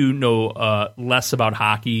 These two know less about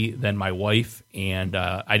hockey than my wife, and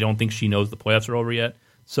I don't think she knows the playoffs are over yet.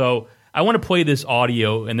 So I want to play this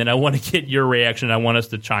audio, and then I want to get your reaction. I want us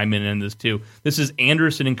to chime in on this too. This is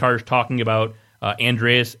Anderson and Karsh talking about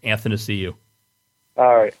Andreas Athanasiou.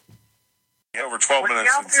 All right. Yeah, over 12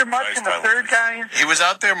 minutes. Was he out there much in the third, guys? He was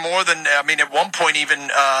out there more than, at one point even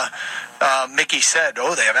Mickey said, they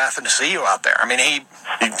have Athanasiou out there.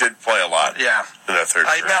 He did play a lot. Yeah. In that third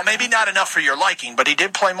period. Now, maybe not enough for your liking, but he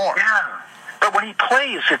did play more. Yeah. But when he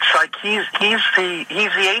plays, it's like he's the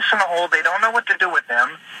ace in the hole. They don't know what to do with him.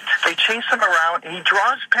 They chase him around. He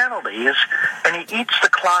draws penalties, and he eats the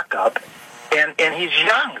clock up. And he's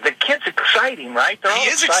young. The kid's exciting, right? He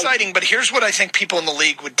is exciting, but here's what I think people in the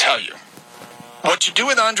league would tell you. What you do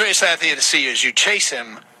with Andreas Athanasiou is you chase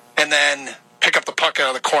him and then pick up the puck out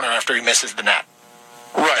of the corner after he misses the net.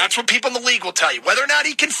 Right. That's what people in the league will tell you. Whether or not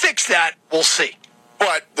he can fix that, we'll see.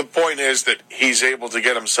 But the point is that he's able to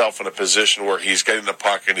get himself in a position where he's getting the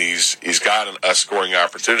puck and he's got a scoring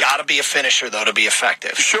opportunity. Got to be a finisher, though, to be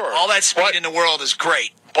effective. Sure. All that speed in the world is great,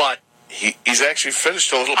 but he's actually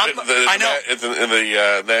finished a little bit in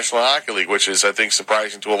the National Hockey League, which is, I think,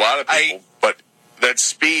 surprising to a lot of people. But that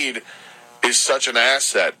speed is such an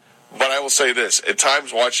asset. But I will say this. At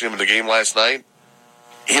times, watching him in the game last night,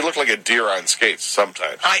 he looked like a deer on skates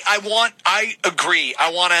sometimes. I agree.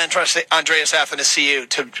 I want Andreas Athanasiou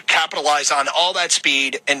to capitalize on all that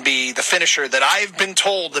speed and be the finisher that I've been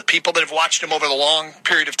told that people that have watched him over the long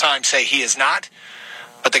period of time say he is not.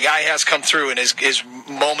 But the guy has come through and his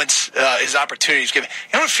moments, his opportunities given.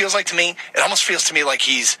 You know what it feels like to me? It almost feels to me like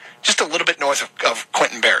he's just a little bit north of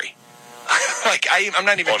Quentin Berry. I'm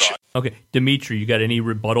not even sure. Okay, Dimitri, you got any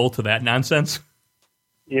rebuttal to that nonsense?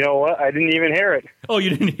 You know what? I didn't even hear it. Oh,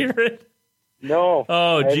 you didn't hear it? No.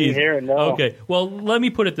 Oh, geez. I didn't hear it, no. Okay, well, let me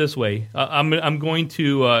put it this way. I'm going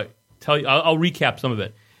to tell you. I'll recap some of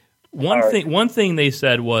it. One thing they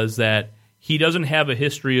said was that he doesn't have a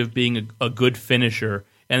history of being a good finisher,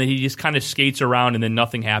 and that he just kind of skates around and then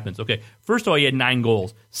nothing happens. Okay, first of all, he had 9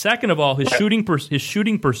 goals. Second of all, his shooting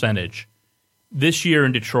percentage this year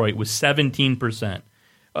in Detroit was 17%.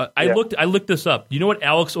 I looked this up. Do you know what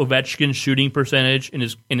Alex Ovechkin's shooting percentage in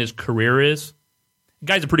his career is? The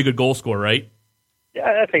guy's a pretty good goal scorer, right?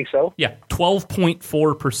 Yeah, I think so. Yeah,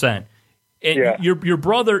 12.4%. And your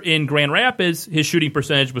brother in Grand Rapids, his shooting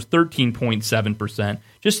percentage was 13.7%.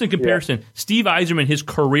 Just in comparison, Steve Yzerman, his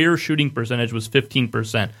career shooting percentage was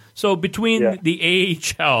 15%. So between the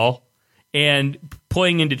AHL and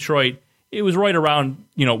playing in Detroit, it was right around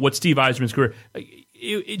what Steve Yzerman's career.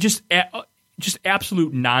 It just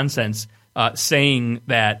absolute nonsense saying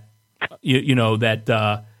that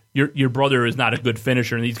that your brother is not a good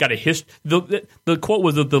finisher and he's got a history. The quote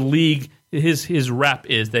was that the league his rep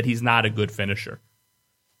is that he's not a good finisher.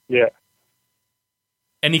 Yeah.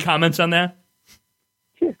 Any comments on that?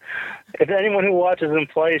 If anyone who watches him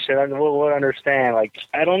play will understand. Like,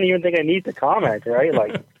 I don't even think I need to comment, right?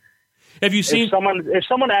 Like, have you seen if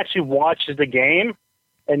someone actually watches the game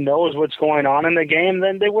and knows what's going on in the game,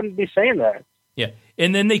 then they wouldn't be saying that. Yeah,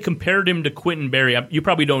 and then they compared him to Quentin Berry. You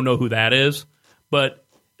probably don't know who that is, but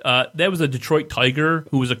that was a Detroit Tiger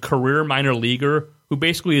who was a career minor leaguer who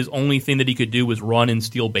basically his only thing that he could do was run and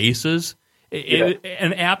steal bases.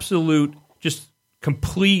 An absolute, just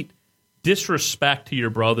complete disrespect to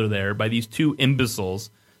your brother there by these two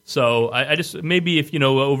imbeciles. So I just, maybe if,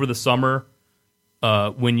 over the summer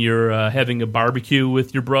when you're having a barbecue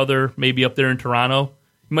with your brother, maybe up there in Toronto,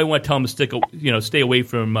 you might want to tell him to stay away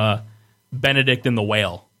from Benedict and the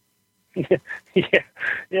Whale.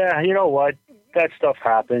 Yeah, you know what? That stuff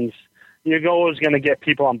happens. You're always going to get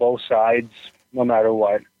people on both sides, no matter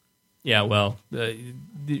what. Yeah, well,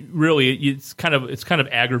 really, it's kind of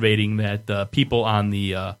aggravating that people on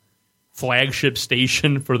the flagship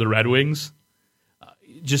station for the Red Wings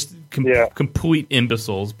just complete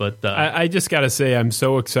imbeciles. But I just got to say, I'm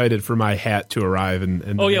so excited for my hat to arrive.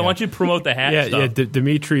 And why don't you promote the hat? Yeah,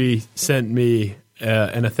 Dimitri sent me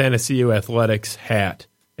an Athanasiou Athletics hat,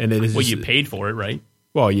 and it is. Well, you paid for it, right?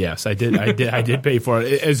 Well, yes, I did. I did pay for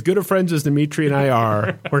it. As good of friends as Dimitri and I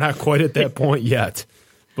are, we're not quite at that point yet.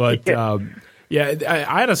 But I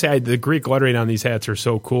gotta say, the Greek lettering on these hats are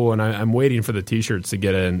so cool, and I'm waiting for the T-shirts to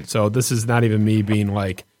get in. So this is not even me being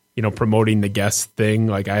like, promoting the guest thing.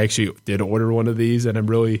 Like, I actually did order one of these, and I'm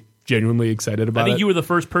really genuinely excited about it. I think you were the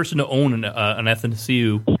first person to own an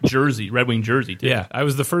Athanasiou jersey, Red Wing jersey, too. Yeah, I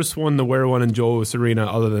was the first one to wear one in Joel Arena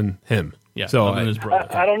other than him. Yeah, so other than his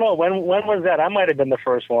brother. I don't know. When was that? I might have been the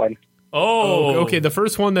first one. Oh, okay. The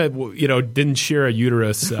first one that didn't share a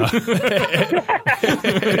uterus. So. All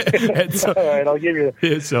right, I'll give you.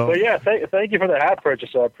 But yeah, thank you for the hat purchase.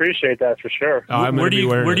 I appreciate that for sure. Where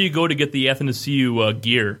do you go to get the Athanasiou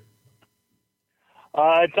gear?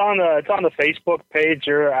 It's on the Facebook page,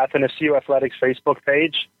 your Athanasiou Athletics Facebook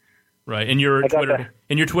page. Right, and your Twitter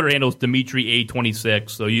handle is Dimitri826.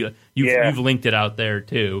 So you've linked it out there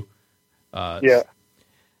too. Yeah.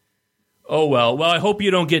 Oh, well, I hope you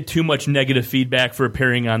don't get too much negative feedback for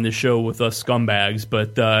appearing on this show with us scumbags,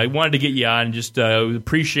 but I wanted to get you on and just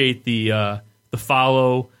appreciate the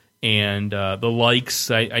follow and the likes.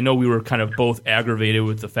 I know we were kind of both aggravated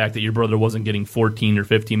with the fact that your brother wasn't getting 14 or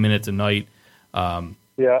 15 minutes a night.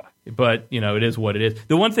 Yeah. But, it is what it is.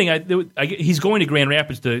 The one thing, he's going to Grand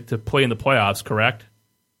Rapids to play in the playoffs, correct?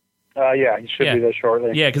 Yeah, he should be there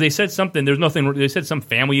shortly. Yeah, because they said something. There's nothing. They said some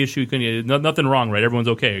family issue. Nothing wrong, right? Everyone's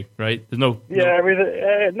okay, right? There's no. Yeah,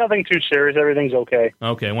 everything. Nothing too serious. Everything's okay.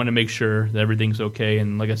 Okay, I want to make sure that everything's okay.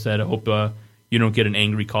 And like I said, I hope you don't get an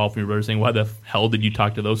angry call from your brother saying, "Why the hell did you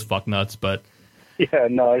talk to those fucknuts?" But yeah,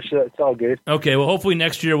 no, it's all good. Okay, well, hopefully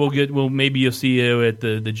next year maybe you'll see you at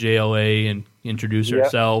the JLA and introduce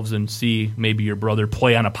ourselves and see maybe your brother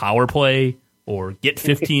play on a power play or get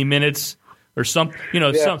 15 minutes. Or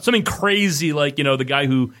something crazy like the guy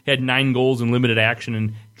who had 9 goals in limited action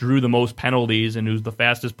and drew the most penalties and who's the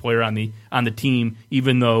fastest player on the team,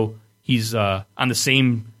 even though he's on the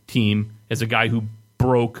same team as a guy who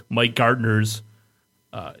broke Mike Gardner's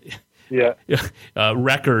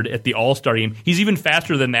record at the All-Star game. He's even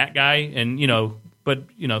faster than that guy, and but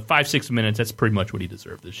 5-6 minutes, that's pretty much what he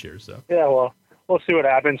deserved this year. So yeah, well, we'll see what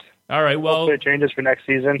happens. All right, well, hopefully it changes for next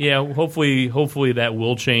season. Yeah, hopefully that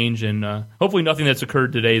will change, and hopefully nothing that's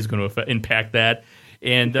occurred today is going to impact that.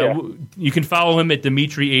 And you can follow him at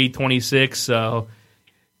Dimitri826.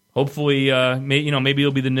 Hopefully, maybe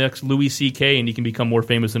he'll be the next Louis C.K. and he can become more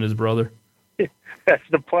famous than his brother. That's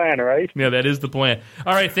the plan, right? Yeah, that is the plan.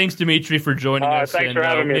 All right, thanks, Dimitri, for joining us. Thanks for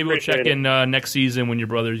having me. Maybe we'll check in next season when your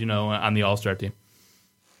brother's on the All-Star team.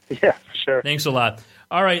 Yeah, sure. Thanks a lot.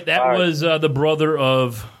 All right, that was the brother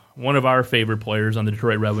of one of our favorite players on the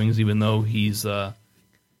Detroit Red Wings, even though he's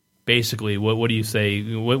basically, what do you say?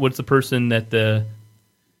 What's the person that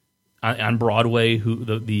on Broadway who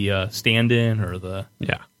the stand-in or the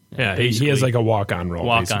he has like a walk-on role.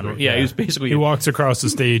 Walk-on, yeah. He was basically he walks across the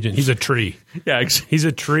stage and he's a tree. Yeah, he's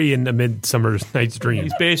a tree in the Midsummer Night's Dream.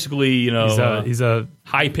 He's basically he's a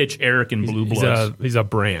high-pitched Eric in Blue Bloods. He's a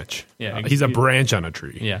branch. Yeah, he's a branch on a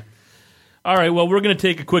tree. Yeah. All right, well, we're going to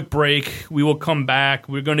take a quick break. We will come back.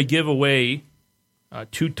 We're going to give away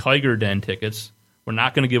 2 Tiger Den tickets. We're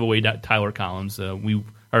not going to give away Tyler Collins.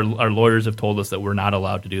 Our lawyers have told us that we're not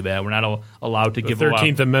allowed to do that. We're not allowed to give away. The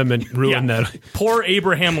 13th Amendment ruined that. Poor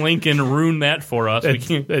Abraham Lincoln ruined that for us.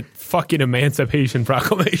 That fucking Emancipation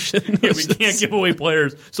Proclamation. Yeah, we can't give away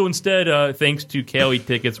players. So instead, thanks to Cali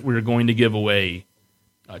Tickets, we're going to give away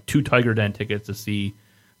 2 Tiger Den tickets to see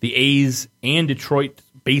the A's and Detroit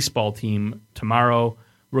baseball team tomorrow.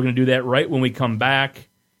 We're going to do that right when we come back.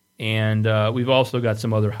 And we've also got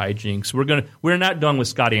some other hijinks. We're not done with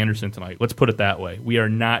Scott Anderson tonight. Let's put it that way. We are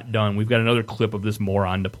not done. We've got another clip of this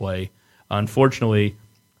moron to play. Unfortunately,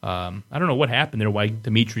 I don't know what happened there. Why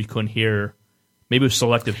Dimitri couldn't hear? Maybe it was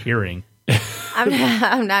selective hearing.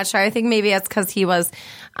 I'm not sure. I think maybe it's because he was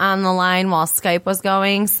on the line while Skype was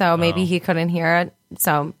going, so maybe he couldn't hear it.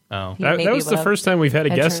 So that was the first time we've had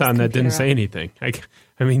a guest on that didn't say anything. I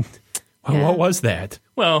mean, what was that?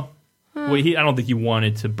 Well, I don't think he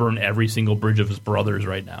wanted to burn every single bridge of his brothers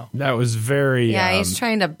right now. That was very... Yeah, he's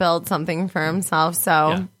trying to build something for himself,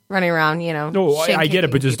 so running around, No, I get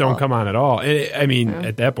it, but just don't come on at all. I mean,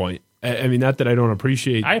 at that point, I mean, not that I don't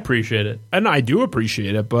appreciate... I appreciate it. And I do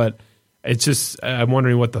appreciate it, but it's just, I'm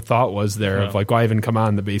wondering what the thought was there of like, why even come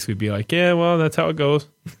on to basically be like, yeah, well, that's how it goes.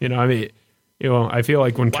 I mean... I feel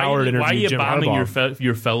like when Coward interviewed Jim Harbaugh... Why are you bombing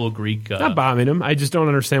your fellow Greek... Not bombing him. I just don't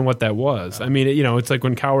understand what that was. I mean, it's like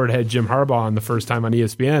when Coward had Jim Harbaugh on the first time on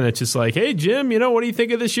ESPN. It's just like, hey, Jim, what do you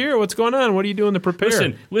think of this year? What's going on? What are you doing to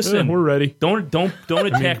prepare? Listen. We're ready. Don't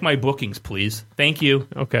attack my bookings, please. Thank you.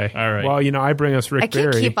 Okay. All right. Well, I bring us Rick Barry.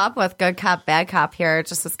 I can't keep up with good cop, bad cop here. It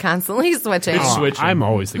just is constantly switching. I'm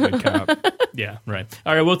always the good cop. Yeah, right.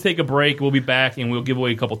 All right, we'll take a break. We'll be back, and we'll give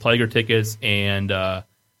away a couple Tiger tickets, and...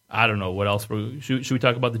 I don't know what else. Should we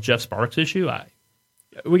talk about the Jeff Sparks issue?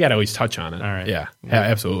 We got to always touch on it. All right. Yeah,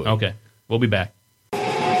 absolutely. Okay. We'll be back.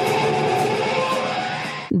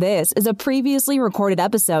 This is a previously recorded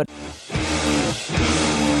episode.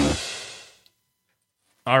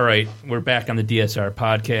 All right. We're back on the DSR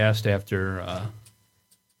podcast after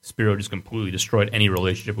Spiro just completely destroyed any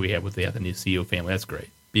relationship we have with the Athanasiou family. That's great.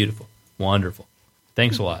 Beautiful. Wonderful.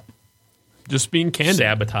 Thanks a lot. Just being candid.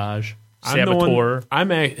 Sabotage. Saboteur.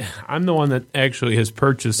 I'm the one that actually has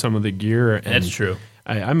purchased some of the gear. And that's true.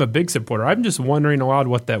 I'm a big supporter. I'm just wondering aloud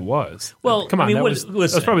what that was. Well, come on, that was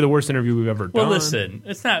probably the worst interview we've ever done. Well, listen,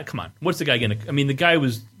 it's not. Come on, what's the guy going to? I mean, the guy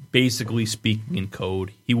was basically speaking in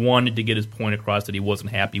code. He wanted to get his point across that he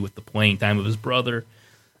wasn't happy with the playing time of his brother.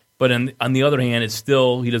 But on the other hand, it's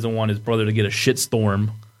still he doesn't want his brother to get a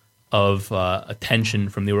shitstorm of attention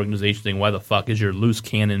from the organization saying, "Why the fuck is your loose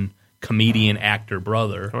cannon comedian actor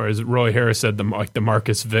brother?" Or as Roy Harris said, the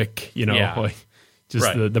Marcus Vick, like just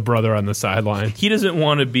right. the brother on the sideline. He doesn't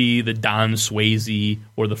want to be the Don Swayze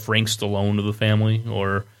or the Frank Stallone of the family.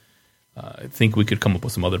 Or I think we could come up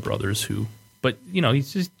with some other brothers who. But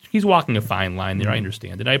he's walking a fine line there. I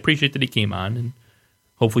understand it. I appreciate that he came on, and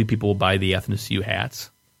hopefully people will buy the Athanasiou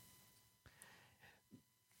hats.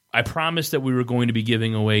 I promised that we were going to be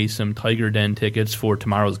giving away some Tiger Den tickets for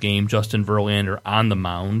tomorrow's game. Justin Verlander on the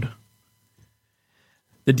mound.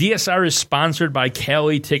 The DSR is sponsored by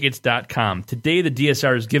CaliTickets.com. Today, the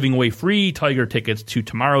DSR is giving away free Tiger tickets to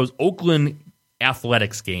tomorrow's Oakland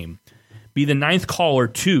Athletics game. Be the 9th caller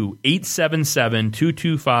to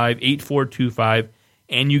 877-225-8425,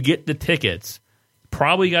 and you get the tickets.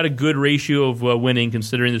 Probably got a good ratio of winning,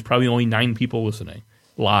 considering there's probably only 9 people listening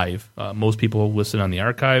live. Most people listen on the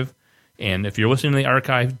archive. And if you're listening to the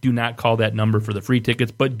archive, do not call that number for the free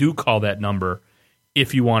tickets, but do call that number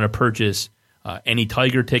if you want to purchase any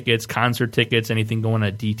Tiger tickets, concert tickets, anything going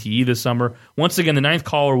at DTE this summer. Once again, the 9th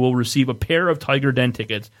caller will receive a pair of Tiger Den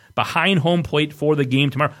tickets behind home plate for the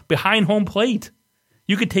game tomorrow. Behind home plate.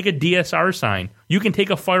 You could take a DSR sign. You can take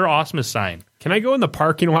a Fire Osmus sign. Can I go in the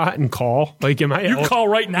parking lot and call? Like, am I? You call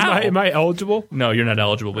right now. Am I eligible? No, you're not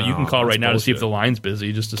eligible, but you can call right now to see if the line's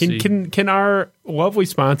busy. Just to see. Can our lovely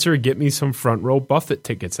sponsor get me some front row Buffett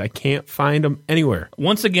tickets? I can't find them anywhere.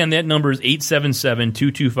 Once again, that number is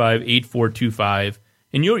 877-225-8425,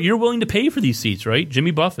 and you're willing to pay for these seats, right?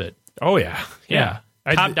 Jimmy Buffett. Oh yeah.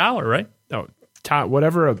 Top dollar, right? No. Top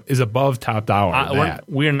whatever is above top dollar.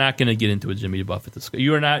 We're not going to get into a Jimmy Buffett discussion.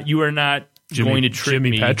 You are not going to trick me.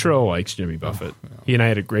 Jimmy Petro likes Jimmy Buffett. Oh, no. He and I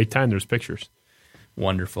had a great time. There's pictures.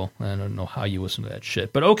 Wonderful. I don't know how you listen to that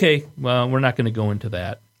shit, but okay. Well, we're not going to go into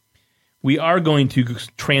that. We are going to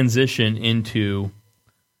transition into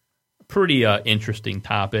a pretty interesting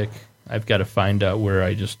topic. I've got to find out where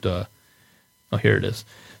I just. Oh, here it is.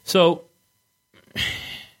 So.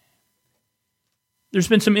 There's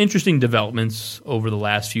been some interesting developments over the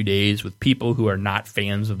last few days with people who are not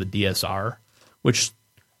fans of the DSR, which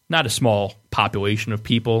not a small population of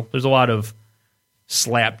people. There's a lot of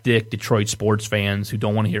slapdick Detroit sports fans who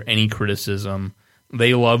don't want to hear any criticism.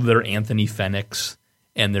 They love their Anthony Fenix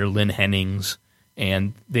and their Lynn Hennings,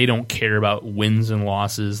 and they don't care about wins and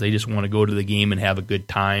losses. They just want to go to the game and have a good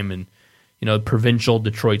time. And, provincial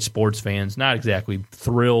Detroit sports fans, not exactly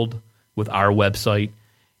thrilled with our website.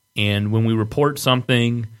 And when we report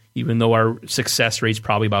something, even though our success rate's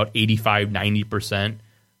probably about 85, 90%,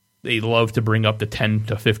 they love to bring up the 10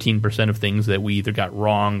 to 15% of things that we either got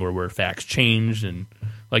wrong or where facts changed. And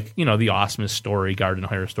like, the Osmus story, Garden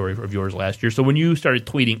Hire story of yours last year. So when you started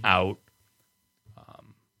tweeting out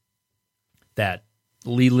that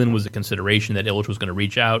Leland was a consideration, that Ilitch was going to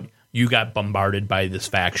reach out, you got bombarded by this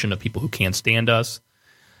faction of people who can't stand us.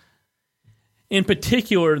 In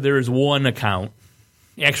particular, there is one account.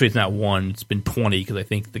 Actually, it's not one. It's been 20 because I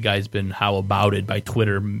think the guy's been how abouted by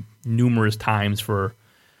Twitter numerous times for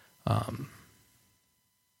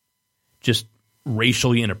just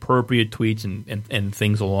racially inappropriate tweets and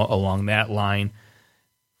things along that line.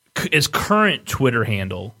 His current Twitter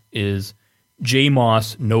handle is J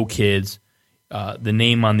Moss No Kids. The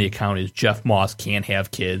name on the account is Jeff Moss Can't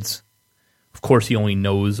Have Kids. Of course, he only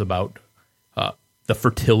knows about the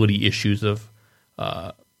fertility issues of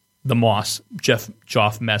the Moss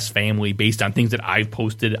Joff Mess family based on things that I've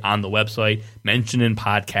posted on the website, mentioned in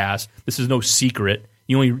podcasts. This is no secret.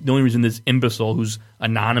 The only reason this imbecile who's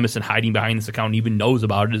anonymous and hiding behind this account even knows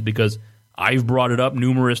about it is because I've brought it up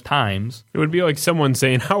numerous times. It would be like someone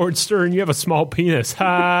saying, Howard Stern, you have a small penis.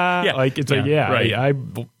 Ha! Yeah. Like, it's right. I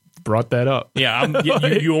brought that up. Yeah,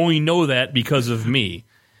 you only know that because of me.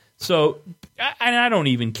 So, I don't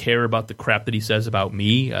even care about the crap that he says about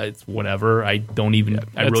me. It's whatever. I really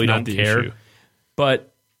don't care. Issue.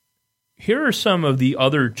 But here are some of the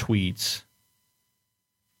other tweets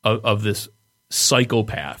of this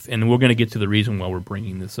psychopath, and we're going to get to the reason why we're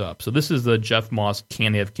bringing this up. So this is the Jeff Moss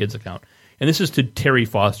Can't Have Kids account, and this is to Terry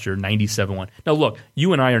Foster 97.1. Now look,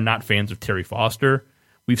 you and I are not fans of Terry Foster.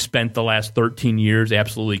 We've spent the last 13 years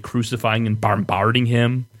absolutely crucifying and bombarding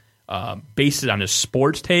him, based on his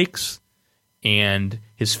sports takes and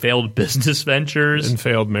his failed business ventures and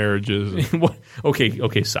failed marriages.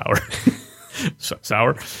 Okay, sour.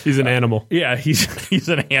 Sour. He's an animal. Yeah, he's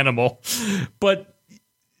an animal, but.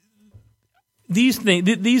 These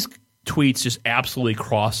tweets just absolutely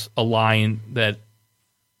cross a line that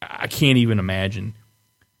I can't even imagine.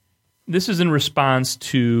 This is in response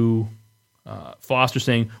to Foster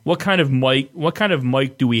saying, "What kind of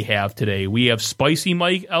mic do we have today? We have spicy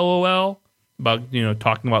Mike, LOL." About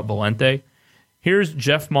talking about Valente. Here's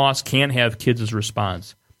Jeff Moss Can't Have Kids'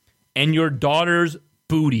 response, "And your daughter's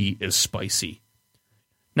booty is spicy."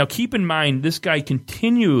 Now keep in mind, this guy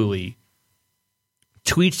continually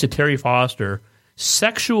tweets to Terry Foster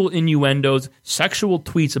sexual innuendos, sexual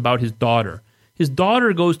tweets about his daughter. His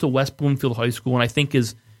daughter goes to West Bloomfield High School and I think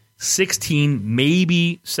is 16,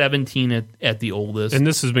 maybe 17 at the oldest. And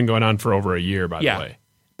this has been going on for over a year, by the way.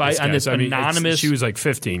 On this anonymous... She was like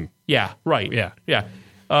 15. Yeah, right. Yeah.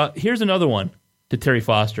 Here's another one to Terry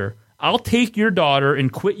Foster. "I'll take your daughter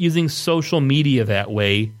and quit using social media that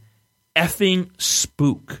way. Effing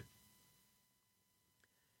spook.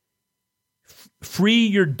 Free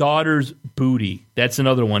your daughter's booty." That's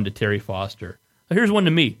another one to Terry Foster. Here's one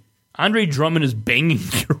to me. "Andre Drummond is banging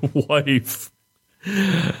your wife."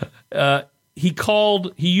 He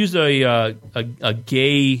used a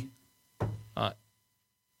gay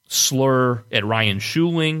slur at Ryan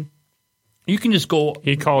Schuling. You can just go.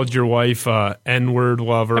 He called your wife N-word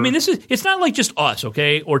lover. I mean, it's not like just us,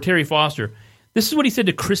 okay, or Terry Foster. This is what he said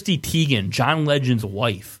to Christy Teigen, John Legend's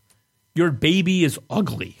wife. "Your baby is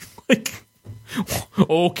ugly." Like.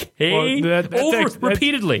 Okay, well,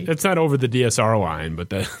 repeatedly. That's not over the DSR line, but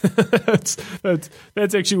that's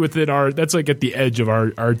actually within our. That's like at the edge of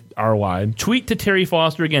our line. Tweet to Terry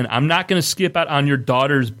Foster again. "I'm not going to skip out on your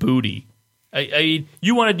daughter's booty."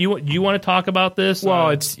 You want to talk about this?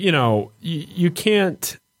 Well, it's you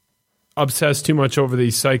can't obsess too much over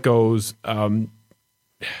these psychos.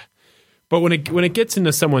 But when it gets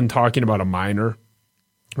into someone talking about a minor,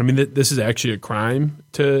 I mean, this is actually a crime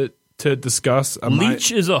to discuss.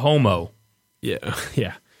 Leach is a homo.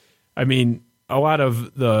 Yeah. I mean, a lot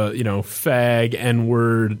of the fag,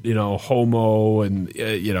 N-word, homo, and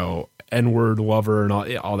N-word lover, and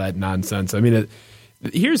all that nonsense. I mean,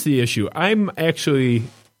 here's the issue. I'm actually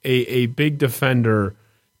a big defender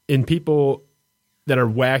in people that are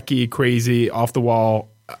wacky, crazy, off the wall.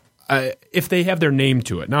 If they have their name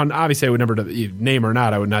to it. Now, obviously, I would never, name or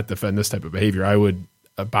not, I would not defend this type of behavior. I would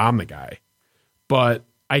bomb the guy, but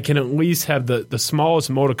I can at least have the smallest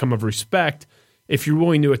modicum of respect if you're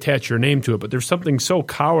willing to attach your name to it. But there's something so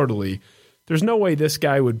cowardly there's no way this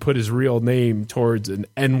guy would put his real name towards an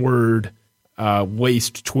N-word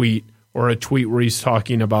laced tweet or a tweet where he's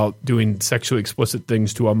talking about doing sexually explicit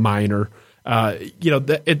things to a minor.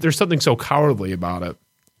 There's something so cowardly about it.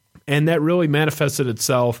 And that really manifested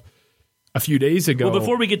itself a few days ago. Well,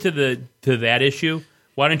 before we get to that issue,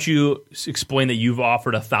 why don't you explain that you've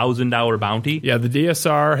offered $1,000 bounty? Yeah, the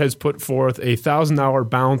DSR has put forth a $1,000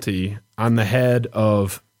 bounty on the head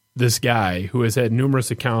of this guy who has had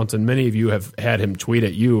numerous accounts, and many of you have had him tweet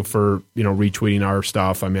at you for retweeting our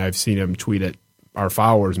stuff. I mean, I've seen him tweet at our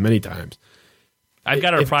followers many times. I've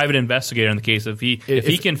got our private investigator in the case. If he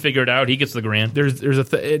can figure it out, he gets the grant. There's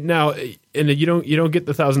now, and you don't get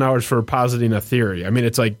the $1,000 for positing a theory. I mean,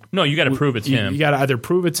 it's like no, you got to prove it's him. You got to either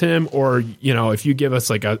prove it's him, or if you give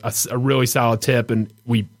us like a really solid tip and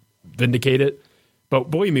we vindicate it.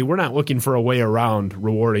 But believe me, we're not looking for a way around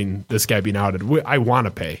rewarding this guy being outed. I want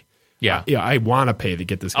to pay. Yeah, I want to pay to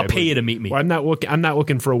get this guy. I'll pay you to meet me. Well, I'm not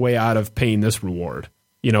looking for a way out of paying this reward.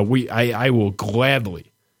 I will gladly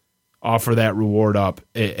offer that reward up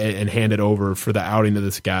and hand it over for the outing of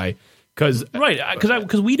this guy. Because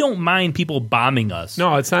we don't mind people bombing us.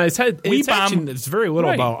 No, it's not. It's very little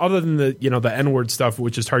about other than the N-word stuff,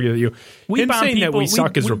 which is targeted at you. We bomb saying people, that we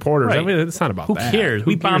suck as reporters. Right. I mean, it's not about Who that. Cares?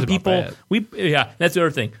 We bomb people. That? That's the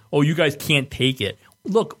other thing. Oh, you guys can't take it.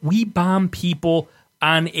 Look, we bomb people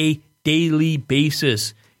on a daily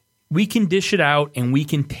basis. We can dish it out and we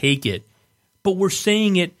can take it, but we're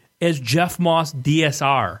saying it as Jeff Moss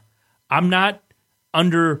DSR. I'm not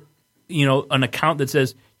under an account that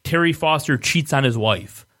says Terry Foster cheats on his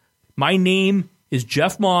wife. My name is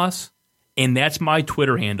Jeff Moss, and that's my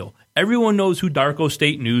Twitter handle. Everyone knows who Darko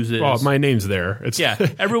State News is. Well, my name's there.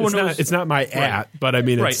 Everyone knows. It's not my @ but I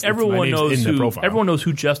mean, everyone knows in who. the profile. Everyone knows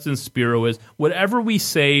who Justin Spiro is. Whatever we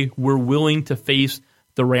say, we're willing to face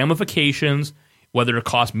the ramifications, whether it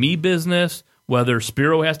costs me business, whether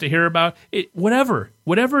Spiro has to hear about it, whatever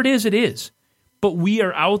it is. But we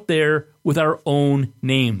are out there with our own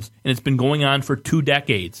names, and it's been going on for 2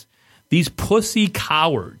 decades. These pussy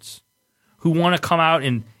cowards who want to come out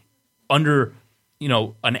and under,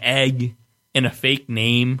 an egg and a fake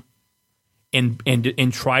name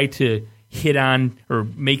and try to hit on or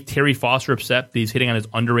make Terry Foster upset that he's hitting on his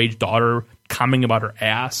underage daughter, commenting about her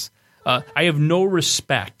ass. I have no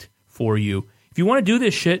respect for you. If you want to do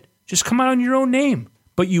this shit, just come out on your own name.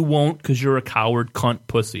 But you won't because you're a coward cunt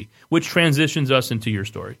pussy, which transitions us into your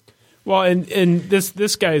story. Well, and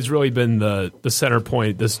this guy has really been the center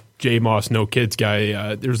point, this J. Moss No Kids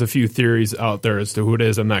guy. There's a few theories out there as to who it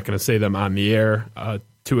is. I'm not going to say them on the air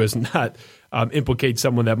to as not implicate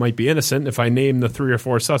someone that might be innocent. If I name the 3 or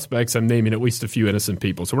 4 suspects, I'm naming at least a few innocent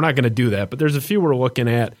people. So we're not going to do that. But there's a few we're looking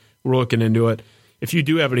at. We're looking into it. If you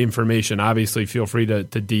do have any information, obviously feel free to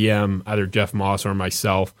DM either Jeff Moss or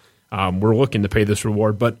myself. We're looking to pay this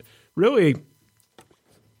reward. But really,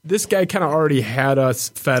 this guy kind of already had us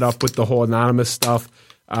fed up with the whole anonymous stuff.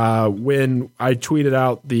 When I tweeted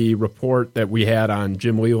out the report that we had on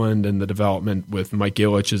Jim Leland and the development with Mike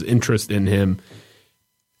Ilitch's interest in him,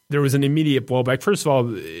 there was an immediate blowback. First of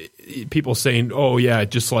all, people saying, oh, yeah,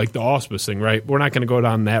 just like the Auspice thing, right? We're not going to go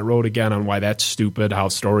down that road again on why that's stupid, how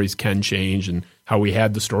stories can change, and how we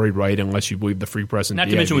had the story right unless you believe the Free Press and Not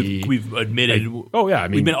DIV. to mention we've admitted. We've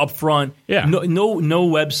been upfront. Yeah. No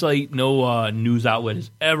website, no news outlet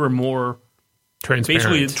is ever more transparent.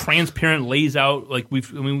 Basically, transparent, lays out like we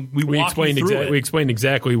explained it. We explained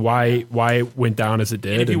exactly why it went down as it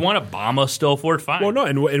did. And if you want to bomb us still for it, fine. Well, no,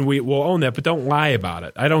 and we will own that, but don't lie about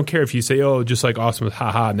it. I don't care if you say, oh, just like Awesome,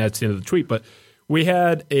 haha, and that's the end of the tweet. But we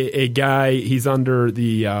had a guy. He's under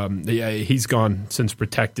he's gone since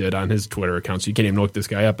protected on his Twitter account, so you can't even look this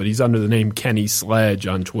guy up. But he's under the name Kenny Sledge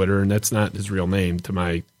on Twitter, and that's not his real name to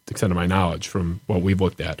my extent of my knowledge from what we've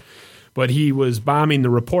looked at. But he was bombing the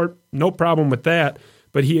report. No problem with that.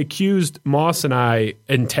 But he accused Moss and I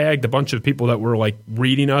and tagged a bunch of people that were like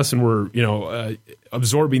reading us and were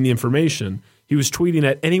absorbing the information. He was tweeting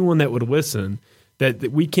at anyone that would listen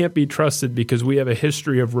that we can't be trusted because we have a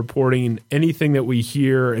history of reporting anything that we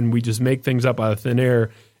hear and we just make things up out of thin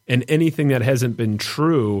air. And anything that hasn't been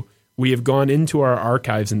true, we have gone into our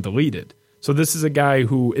archives and deleted. So this is a guy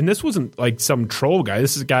who, and this wasn't like some troll guy.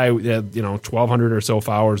 This is a guy who had 1,200 or so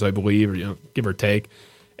followers, I believe, or give or take,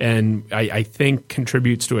 and I think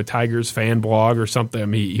contributes to a Tigers fan blog or something. I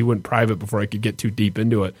mean, he went private before I could get too deep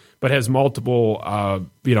into it, but has multiple,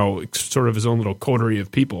 sort of his own little coterie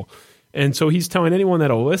of people, and so he's telling anyone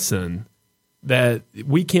that'll listen that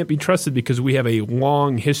we can't be trusted because we have a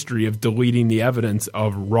long history of deleting the evidence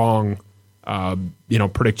of wrong,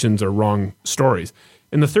 predictions or wrong stories.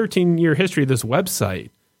 In the 13-year history of this website,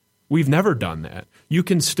 we've never done that. You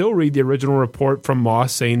can still read the original report from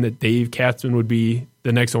Moss saying that Dave Katzman would be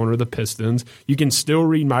the next owner of the Pistons. You can still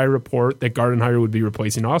read my report that Gardenhire would be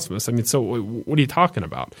replacing Ausmus. I mean, so what are you talking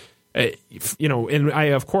about? And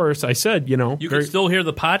I said, you can still hear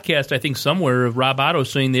the podcast, I think, somewhere of Rob Otto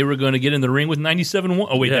saying they were going to get in the ring with 97.1.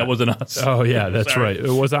 Oh, wait, that wasn't us. Oh, yeah, that's right. It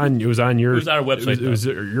was on your website. It was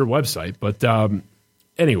your website. But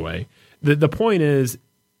anyway, the point is,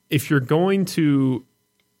 if you're going to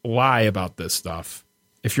lie about this stuff,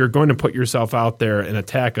 if you're going to put yourself out there and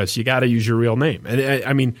attack us, you got to use your real name. And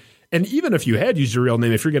I mean, and even if you had used your real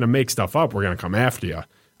name, if you're going to make stuff up, we're going to come after you.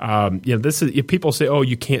 This is, if people say, "Oh,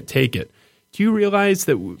 you can't take it." Do you realize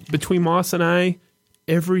that between Moss and I,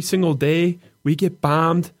 every single day we get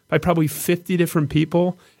bombed by probably 50 different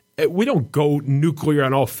people? We don't go nuclear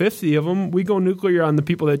on all 50 of them. We go nuclear on the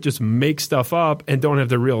people that just make stuff up and don't have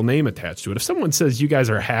their real name attached to it. If someone says you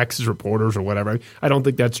guys are hacks as reporters or whatever, I don't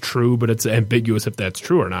think that's true, but it's ambiguous if that's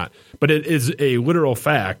true or not. But it is a literal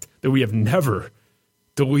fact that we have never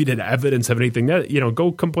deleted evidence of anything. That,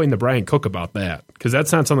 go complain to Brian Cook about that, because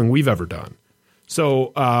that's not something we've ever done.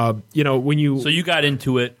 So, when you... So you got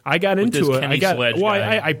into it. I got into it. Kenny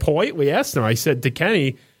I politely asked him. I said to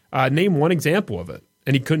Kenny, name one example of it.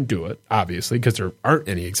 And he couldn't do it, obviously, because there aren't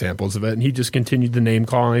any examples of it. And he just continued the name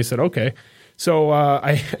call, and I said, okay. So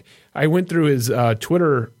I went through his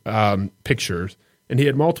Twitter pictures, and he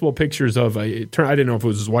had multiple pictures of I didn't know if it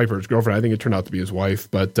was his wife or his girlfriend. I think it turned out to be his wife.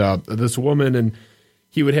 But this woman, and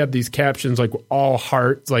he would have these captions like all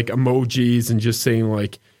hearts, like emojis, and just saying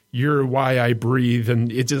like, "You're why I breathe,"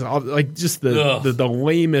 and it just like the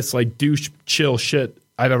lamest like douche chill shit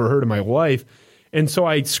I've ever heard in my life. And so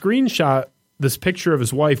I screenshot this picture of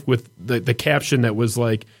his wife with the caption that was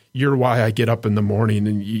like, "You're why I get up in the morning,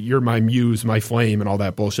 and you're my muse, my flame," and all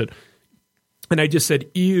that bullshit. And I just said,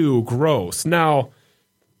 "Ew, gross." Now,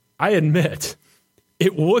 I admit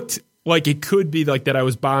it looked like it could be like that I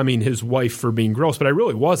was bombing his wife for being gross, but I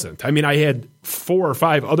really wasn't. I mean, I had 4 or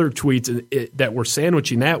 5 other tweets that were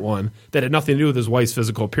sandwiching that one that had nothing to do with his wife's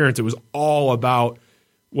physical appearance. It was all about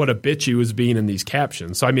what a bitch he was being in these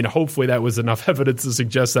captions. So, I mean, hopefully that was enough evidence to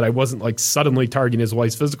suggest that I wasn't like suddenly targeting his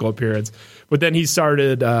wife's physical appearance. But then he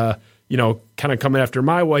started, kind of coming after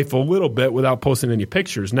my wife a little bit without posting any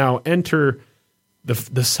pictures. Now, enter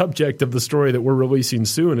the subject of the story that we're releasing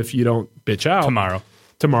soon if you don't bitch out.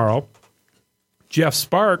 Tomorrow. Jeff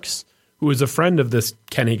Sparks, who is a friend of this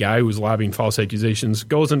Kenny guy who was lobbying false accusations,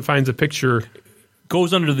 goes and finds a picture.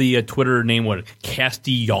 Goes under the Twitter name,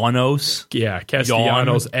 Castellanos? Yeah,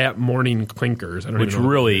 Castellanos at Morning Clinkers. Which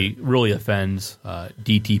really, really offends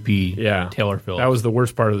DTP Taylor Phillips. That was the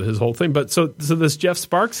worst part of his whole thing. But so this Jeff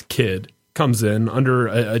Sparks kid comes in under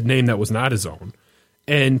a name that was not his own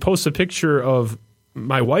and posts a picture of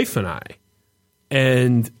my wife and I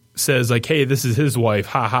and says, like, "Hey, this is his wife.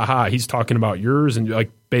 Ha, ha, ha. He's talking about yours," and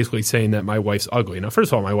like basically saying that my wife's ugly. Now,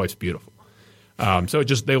 first of all, my wife's beautiful. So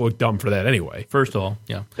they look dumb for that anyway. First of all,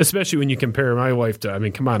 yeah. Especially when you compare my wife to, I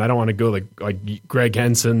mean, come on, I don't want to go like Greg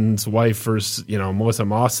Henson's wife versus, Melissa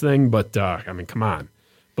Moss thing, but I mean, come on.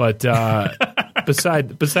 But beside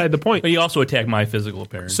the point. But you also attack my physical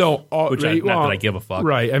appearance. So, not that I give a fuck.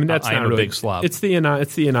 Right. I mean, that's not a big slob. It's the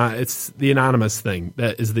anonymous thing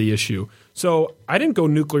that is the issue. So I didn't go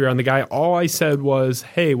nuclear on the guy. All I said was,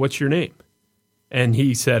 "Hey, what's your name?" And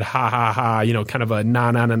he said, "Ha, ha, ha," kind of a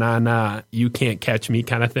na, you can't catch me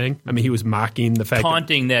kind of thing. I mean, he was mocking the fact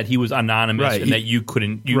taunting that he was anonymous and that you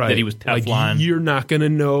couldn't, that he was Teflon. Like, you're not going to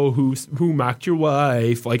know who mocked your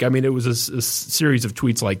wife. Like, I mean, it was a series of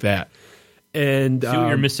tweets like that. And see what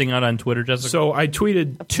you're missing out on Twitter, Jessica? So I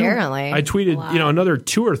tweeted another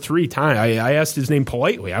 2 or 3 times. I asked his name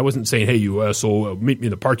politely. I wasn't saying, "Hey, you asshole, meet me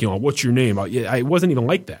in the parking lot. What's your name?" I wasn't even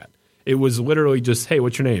like that. It was literally just, "Hey,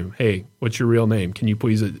 what's your name? Hey, what's your real name? Can you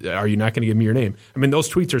please, are you not going to give me your name?" I mean, those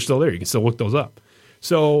tweets are still there. You can still look those up.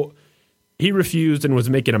 So he refused and was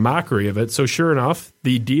making a mockery of it. So sure enough,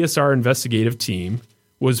 the DSR investigative team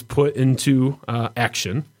was put into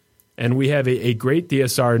action. And we have a great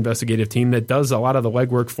DSR investigative team that does a lot of the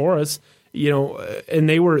legwork for us. And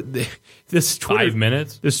they were this Twitter 5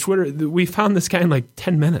 minutes. This Twitter, we found this guy in like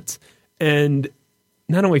 10 minutes, and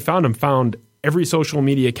not only found him, found every social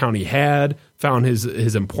media account he had, found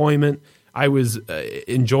his employment. I was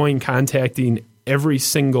enjoying contacting every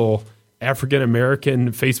single African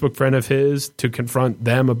American Facebook friend of his to confront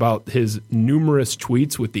them about his numerous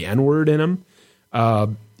tweets with the N-word in them.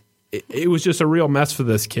 It was just a real mess for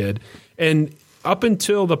this kid. And up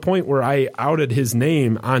until the point where I outed his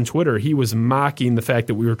name on Twitter, he was mocking the fact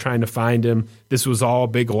that we were trying to find him. This was all a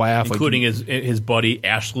big laugh. Including his buddy,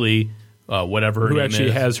 Ashley whatever her who name actually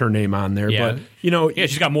is. has her name on there. Yeah. But, you know,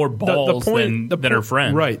 she's got more balls than her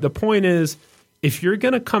friend. Right. The point is, if you're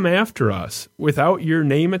going to come after us without your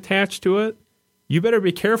name attached to it, you better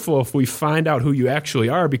be careful if we find out who you actually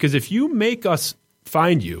are, because if you make us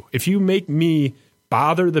find you, if you make me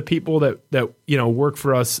bother the people that you know work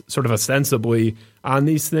for us sort of ostensibly on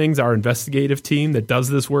these things, our investigative team that does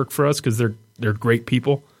this work for us, because they're great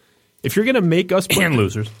people. If you're going to make us and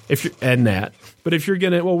losers, but if you're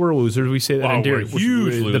going to, well, we're losers. We say that in we're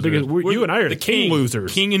huge losers. You and I are the king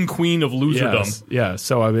losers, king and queen of loserdom. Yes, yeah.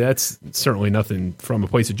 So I mean, that's certainly nothing from a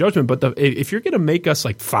place of judgment. But if you're going to make us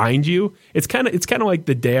like find you, it's kind of like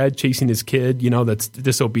the dad chasing his kid, you know, that's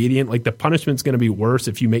disobedient. Like the punishment's going to be worse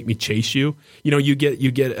if you make me chase you. You know, you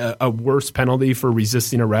get a worse penalty for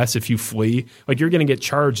resisting arrest if you flee. Like you're going to get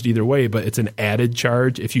charged either way, but it's an added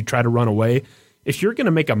charge if you try to run away. If you're going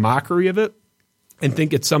to make a mockery of it and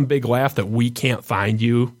think it's some big laugh that we can't find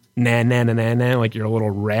you, like you're a little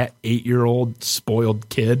rat, 8-year-old spoiled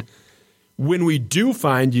kid, when we do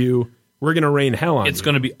find you, we're going to rain hell on you. It's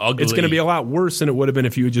going to be ugly. It's going to be a lot worse than it would have been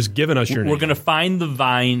if you had just given us your name. We're going to find the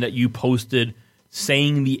Vine that you posted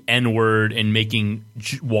saying the N-word and making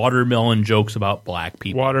jokes about black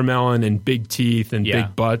people. Watermelon and big teeth and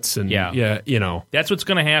big butts. And you know. That's what's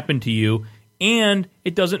going to happen to you. And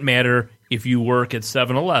it doesn't matter if you work at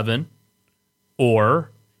 7-Eleven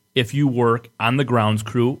or if you work on the grounds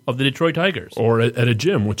crew of the Detroit Tigers. Or at a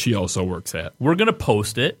gym, which he also works at. We're going to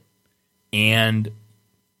post it, and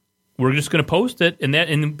we're just going to post it,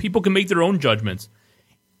 and people can make their own judgments.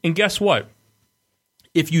 And guess what?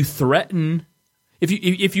 If you threaten,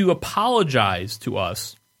 if you apologize to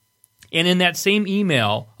us, and in that same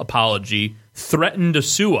email apology threaten to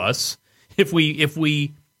sue us, if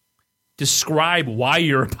we describe why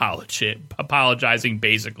you're apologizing,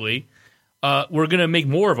 basically, we're going to make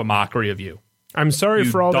more of a mockery of you. I'm sorry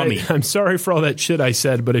for all that shit I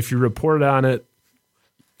said, but if you report on it,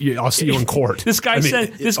 I'll see you in court. This guy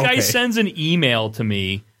sends an email to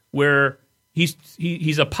me where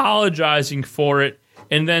he's apologizing for it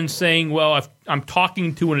and then saying, well, I'm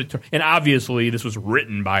talking to an attorney. And obviously this was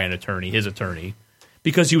written by an attorney, his attorney,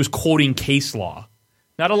 because he was quoting case law.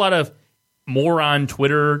 Not a lot of moron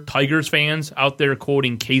Twitter Tigers fans out there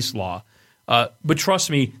quoting case law. But trust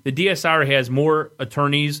me, the DSR has more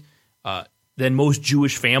attorneys than most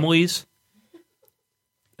Jewish families,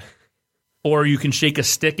 or you can shake a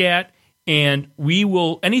stick at. And we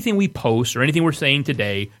will, anything we post or anything we're saying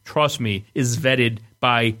today, trust me, is vetted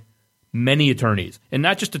by many attorneys. And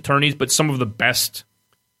not just attorneys, but some of the best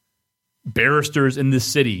barristers in this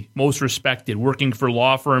city, most respected, working for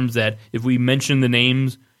law firms that if we mention the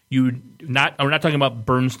names, we're not talking about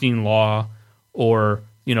Bernstein Law or,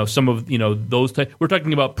 you know, some of, you know, those type. We're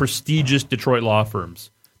talking about prestigious Detroit law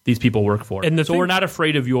firms these people work for. And so we're not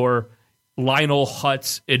afraid of your Lionel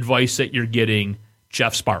Hutz advice that you're getting,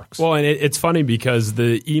 Jeff Sparks. Well, and it's funny because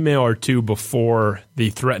the email or two before the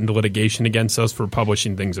threatened litigation against us for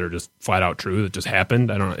publishing things that are just flat out true that just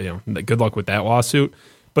happened. I don't know, you know, good luck with that lawsuit.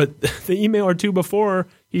 But the email or two before,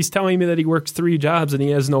 he's telling me that he works 3 jobs and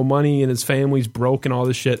he has no money and his family's broke and all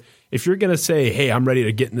this shit. If you're going to say, hey, I'm ready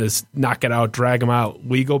to get in this knock it out, drag him out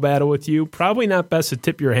legal battle with you, probably not best to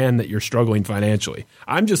tip your hand that you're struggling financially.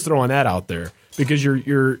 I'm just throwing that out there because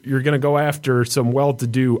you're going to go after some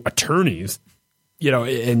well-to-do attorneys, you know,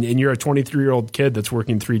 and you're a 23-year-old kid that's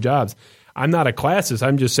working 3 jobs. I'm not a classist.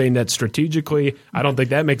 I'm just saying that strategically, I don't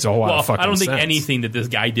think that makes a whole lot of fucking sense. I don't think anything that this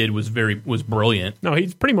guy did was brilliant. No,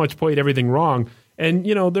 he's pretty much played everything wrong. And,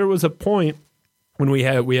 you know, there was a point when we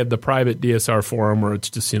had the private DSR forum where it's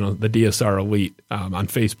just, you know, the DSR elite on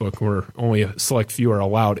Facebook where only a select few are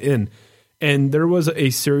allowed in. And there was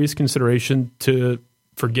a serious consideration to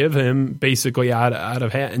forgive him basically out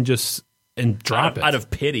of hat and just drop it. Out of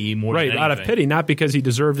pity more than anything. Right, out of pity, not because he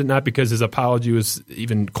deserved it, not because his apology was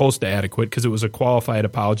even close to adequate, because it was a qualified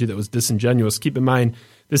apology that was disingenuous. Keep in mind,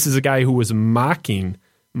 this is a guy who was mocking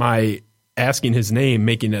my asking his name,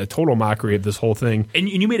 making a total mockery of this whole thing. And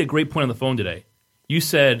you made a great point on the phone today. You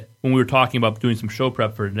said, when we were talking about doing some show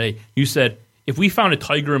prep for today, you said, if we found a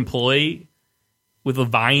Tiger employee with a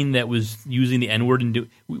Vine that was using the N-word and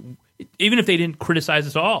even if they didn't criticize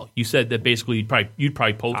us all, you said that basically you'd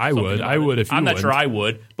probably post. I would if you I'm not sure I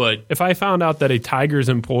would, but if I found out that a Tigers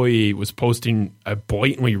employee was posting a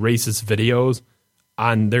blatantly racist videos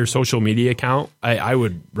on their social media account, I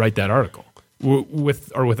would write that article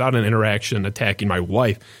with or without an interaction attacking my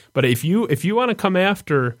wife. But if you want to come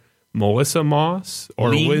after Melissa Moss or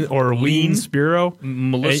Lean Spiro,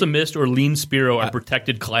 Melissa Mist or Lean Spiro are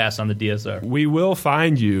protected class on the DSR. We will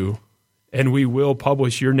find you. And we will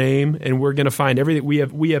publish your name, and we're going to find everything.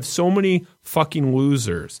 We have so many fucking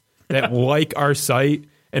losers that like our site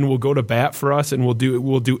and will go to bat for us, and will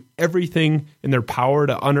do everything in their power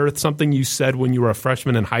to unearth something you said when you were a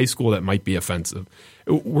freshman in high school that might be offensive.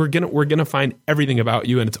 We're gonna find everything about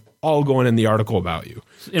you, and it's all going in the article about you.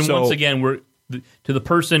 And once again, we're to the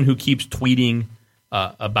person who keeps tweeting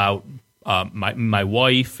about my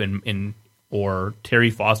wife and or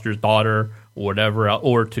Terry Foster's daughter or whatever,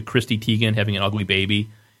 or to Christy Teigen having an ugly baby,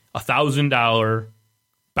 $1,000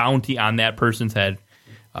 bounty on that person's head.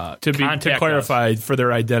 To clarify for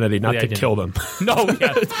their identity, not to kill them. No,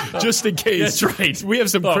 yeah. Just in case. That's right. We have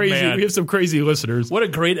some crazy listeners. What a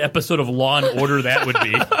great episode of Law and Order that would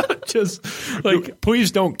be. Just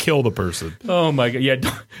please don't kill the person. Oh my god! Yeah,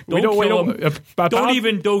 don't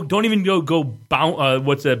even go bound.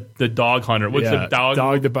 What's the dog hunter? What's the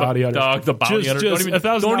dog? The bounty hunter. Dog the bounty hunter. Just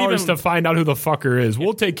 $1,000 to find out who the fucker is.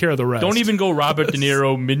 We'll take care of the rest. Don't even go Robert De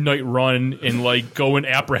Niro midnight run and go and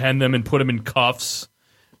apprehend them and put them in cuffs.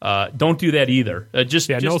 Don't do that either.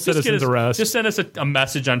 No citizen's arrest. Just send us a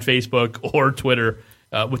message on Facebook or Twitter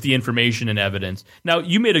with the information and evidence. Now,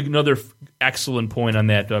 you made another excellent point on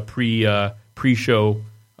that pre-show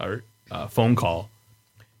phone call.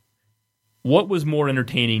 What was more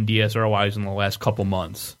entertaining DSR-wise in the last couple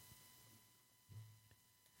months?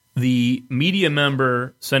 The media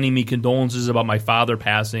member sending me condolences about my father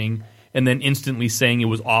passing, and then instantly saying it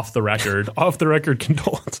was off the record. Off the record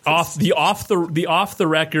condolences. Off the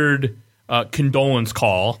record condolence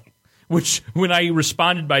call, which when I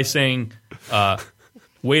responded by saying,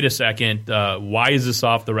 wait a second, why is this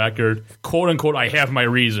off the record? Quote unquote, I have my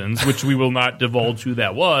reasons, which we will not divulge who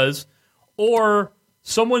that was. Or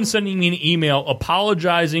someone sending me an email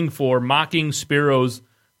apologizing for mocking Spiro's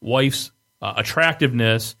wife's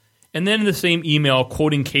attractiveness, and then in the same email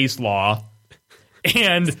quoting case law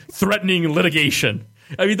and threatening litigation.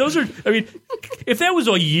 If that was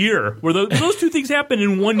a year where those two things happened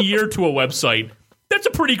in 1 year to a website, that's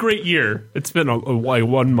a pretty great year. It's been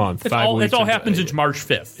 1 month, 5 weeks. That all happened since March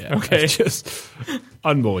 5th. Yeah, okay, it's just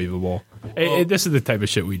unbelievable. This is the type of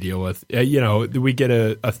shit we deal with. We get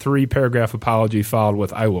a 3-paragraph apology filed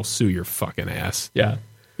with "I will sue your fucking ass." Yeah.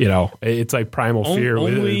 It's like Primal Fear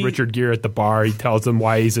with Richard Gere at the bar. He tells them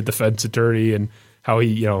why he's a defense attorney and how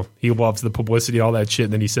he loves the publicity, all that shit.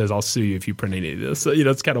 And then he says, "I'll sue you if you print any of this." So,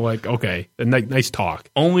 it's kind of like, okay, nice talk.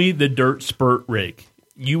 Only the dirt spurt rig.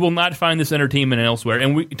 You will not find this entertainment elsewhere.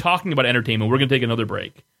 And talking about entertainment, we're going to take another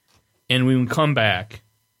break. And when we come back,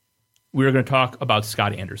 we're going to talk about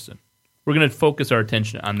Scott Anderson. We're going to focus our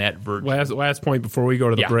attention on that virgin. Last point before we go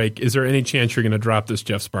to the break. Is there any chance you're going to drop this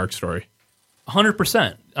Jeff Sparks story?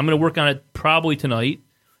 100%. I'm going to work on it probably tonight.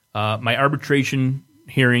 My arbitration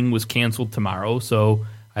hearing was canceled tomorrow, so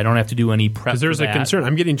I don't have to do any prep. Because there's a concern.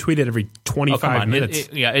 I'm getting tweeted every 25 minutes.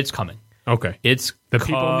 It's coming. Okay, it's the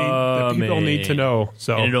people need to know.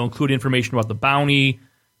 So, and it'll include information about the bounty,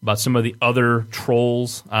 about some of the other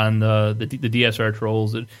trolls on the DSR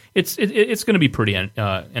trolls. It's going to be pretty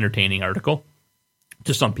entertaining article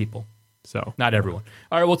to some people. So not everyone.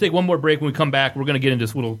 All right, we'll take one more break. When we come back, we're going to get into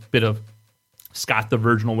this little bit of Scott the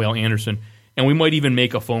Virginal Whale Anderson, and we might even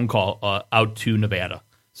make a phone call out to Nevada.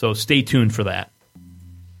 So stay tuned for that.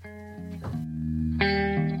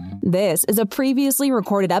 This is a previously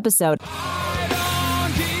recorded episode.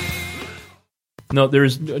 No,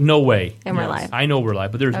 there's no way. And we're live. I know we're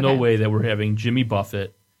live, but there's no way that we're having Jimmy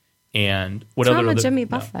Buffett and What's wrong with Jimmy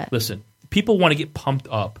Buffett? Listen, people want to get pumped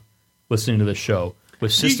up listening to the show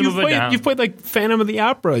with System of a Down. You've played like Phantom of the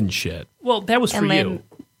Opera and shit. Well, that was for you.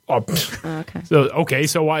 Okay.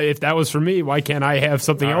 So why, if that was for me, why can't I have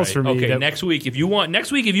something else for me? Okay, next week if you want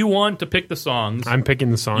to pick the songs, I'm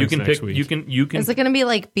picking the songs. You can next pick. Week. You can. Is it going to be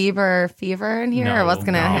like Bieber Fever in here, or what's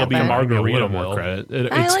going to happen? It'll be a margarita. A little more credit.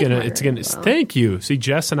 It's gonna. Thank you. See,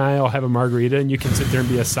 Jess and I'll have a margarita, and you can sit there and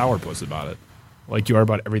be a sourpuss about it, like you are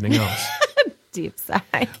about everything else. Deep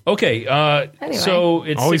sigh. Okay. Anyway. So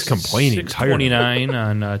it's always complaining. 6:29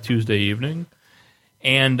 on Tuesday evening,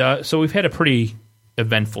 and so we've had a pretty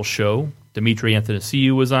eventful show. Dimitri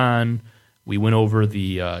Athanasiou was on. We went over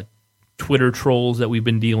the Twitter trolls that we've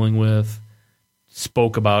been dealing with,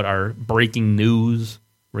 spoke about our breaking news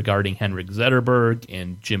regarding Henrik Zetterberg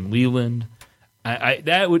and Jim Leland.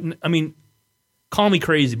 Call me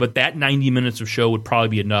crazy, but that 90 minutes of show would probably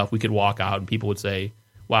be enough. We could walk out and people would say,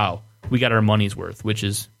 wow, we got our money's worth, which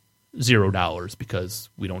is $0 because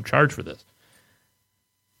we don't charge for this.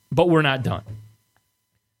 But we're not done.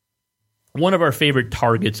 One of our favorite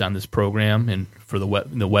targets on this program and for the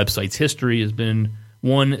website's history has been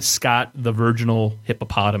one Scott the Virginal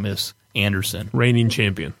Hippopotamus Anderson. Reigning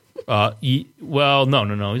champion. No. He's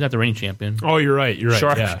not the reigning champion. Oh, you're right.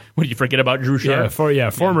 Shark. Yeah. What, did you forget about Drew Shark?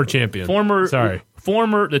 Former champion.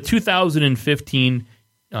 the 2015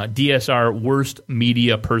 DSR worst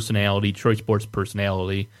media personality, Detroit sports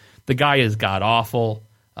personality. The guy is god-awful.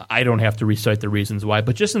 I don't have to recite the reasons why,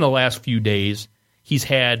 but just in the last few days, he's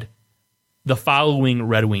had the following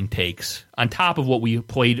Red Wing takes on top of what we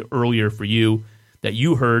played earlier for you that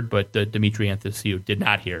you heard, but Dimitri Athanasiou did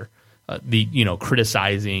not hear.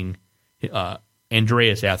 Criticizing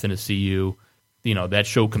Andreas Athanasiou, that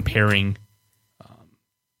show comparing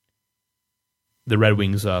the Red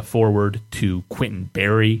Wings forward to Quentin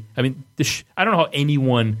Berry. I mean, I don't know how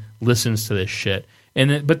anyone listens to this shit.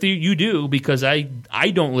 But you do, because I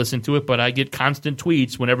don't listen to it, but I get constant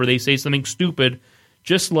tweets whenever they say something stupid,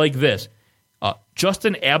 just like this.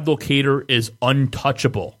 Justin Abdelkader is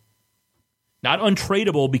untouchable. Not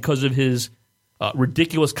untradeable because of his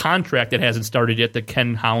ridiculous contract that hasn't started yet that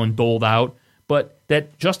Ken Holland doled out, but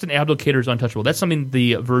that Justin Abdelkader is untouchable. That's something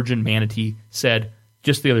the Virgin Manatee said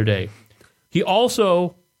just the other day. He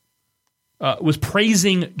also was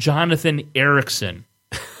praising Jonathan Ericsson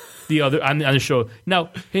on the show.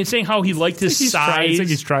 Now, he's saying how he liked his size.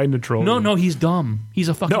 He's trying to troll. No, he's dumb. He's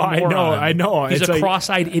a fucking moron. I know. He's a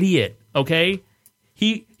cross-eyed idiot, okay?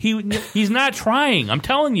 He's not trying. I'm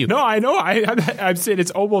telling you. No, I know. I'm saying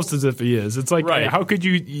it's almost as if he is. It's like, right. How could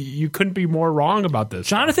you couldn't be more wrong about this?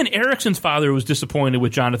 Jonathan Ericsson's father was disappointed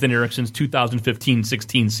with Jonathan Ericsson's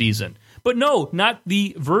 2015-16 season. But no, not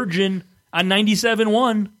the Virgin on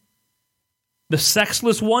 97.1. The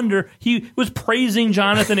sexless wonder. He was praising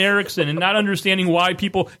Jonathan Ericsson and not understanding why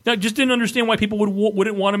just didn't understand why people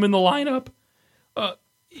wouldn't want him in the lineup.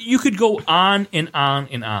 You could go on and on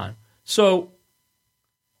and on. So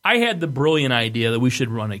I had the brilliant idea that we should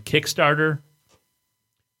run a Kickstarter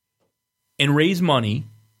and raise money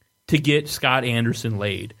to get Scott Anderson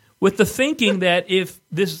laid, with the thinking that if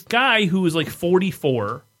this guy who is like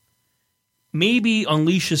 44 maybe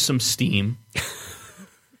unleashes some steam,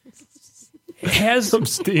 has some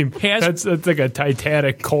steam. That's like a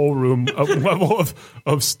Titanic coal room level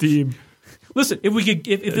of steam. Listen,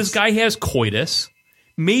 if this guy has coitus,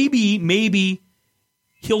 maybe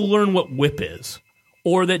he'll learn what whip is,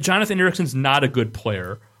 or that Jonathan Ericsson's not a good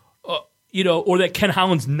player, or that Ken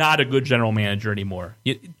Holland's not a good general manager anymore.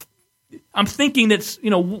 I'm thinking that's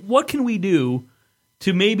what can we do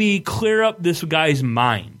to maybe clear up this guy's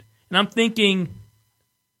mind, and I'm thinking.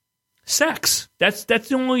 Sex. That's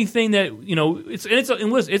the only thing that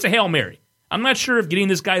it's a Hail Mary. I'm not sure if getting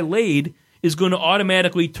this guy laid is going to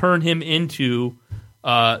automatically turn him into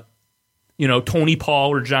Tony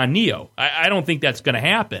Paul or John Neo. I don't think that's going to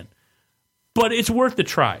happen. But it's worth the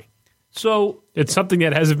try. So it's something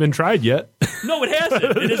that hasn't been tried yet. No, it hasn't.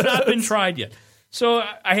 It has not been tried yet. So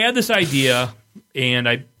I had this idea,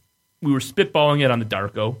 and we were spitballing it on the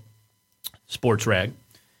Darko Sports Rag.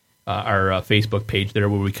 Our Facebook page there,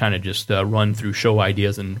 where we kind of just run through show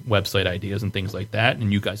ideas and website ideas and things like that,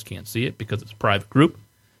 and you guys can't see it because it's a private group.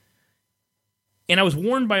 And I was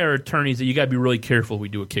warned by our attorneys that you got to be really careful when we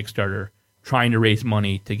do a Kickstarter trying to raise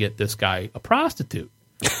money to get this guy a prostitute,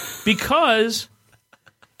 because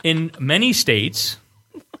in many states,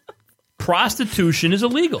 prostitution is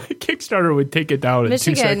illegal. Kickstarter would take it down in 2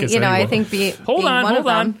 seconds. Michigan, anyway. I think hold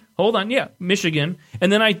on. Yeah, Michigan, and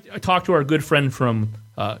then I talked to our good friend from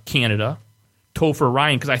Canada, Topher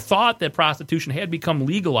Ryan, because I thought that prostitution had become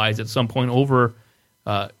legalized at some point over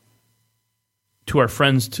to our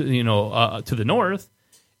friends to the north,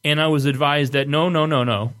 and I was advised that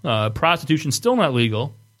no, prostitution's still not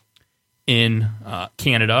legal in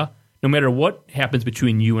Canada, no matter what happens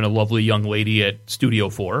between you and a lovely young lady at Studio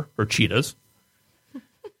 4 or Cheetahs.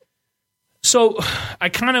 So I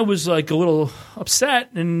kind of was like a little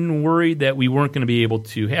upset and worried that we weren't going to be able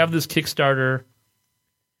to have this Kickstarter.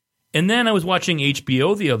 And then I was watching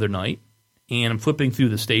HBO the other night, and I'm flipping through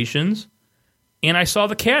the stations, and I saw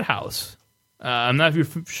The Cat House. I'm not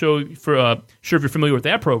sure if you're familiar with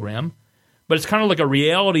that program, but it's kind of like a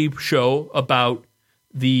reality show about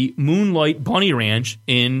the Moonlight Bunny Ranch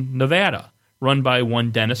in Nevada, run by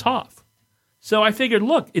one Dennis Hoff. So I figured,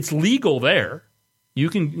 look, it's legal there. You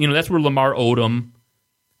can, that's where Lamar Odom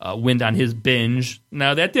went on his binge.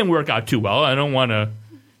 Now, that didn't work out too well. I don't want to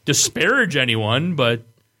disparage anyone, but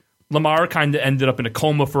Lamar kind of ended up in a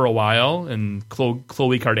coma for a while, and Khloe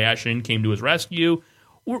Kardashian came to his rescue.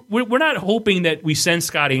 We're not hoping that we send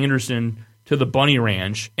Scott Anderson to the Bunny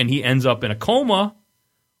Ranch and he ends up in a coma.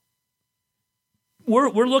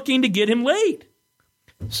 We're looking to get him laid.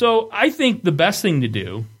 So I think the best thing to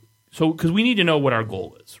do, because we need to know what our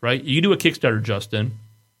goal is, right? You do a Kickstarter, Justin,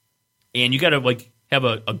 and you got to have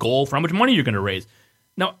a goal for how much money you're going to raise.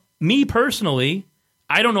 Now, me personally,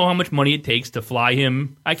 I don't know how much money it takes to fly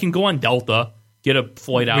him. I can go on Delta get a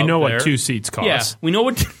flight out. We know there. what 2 seats cost. Yeah, we know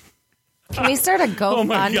what. Can we start a Oh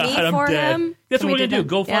my God, GoFundMe I'm for dead. him? That's Can what we're we gonna do.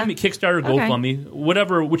 GoFundMe, Yeah. Kickstarter, Okay. GoFundMe,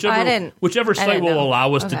 whichever site didn't will know.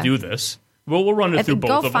 allow us to Okay. do this. We'll run it I through think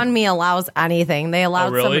both of them. GoFundMe allows anything. They allowed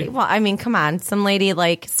Oh, really? somebody. Well, I mean, come on. Some lady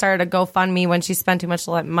started a GoFundMe when she spent too much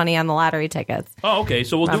money on the lottery tickets. Oh, okay.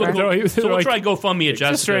 So we'll do Remember? it. So we'll Like, try GoFundMe at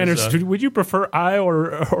Just trying to Jessica's. understand, would you prefer aisle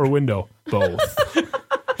or window? Both.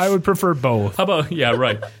 I would prefer both. How about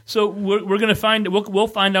right? So we're gonna we'll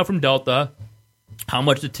find out from Delta how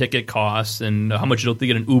much the ticket costs and how much it'll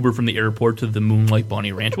get an Uber from the airport to the Moonlight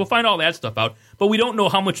Bunny Ranch. We'll find all that stuff out, but we don't know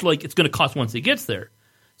how much it's going to cost once it gets there.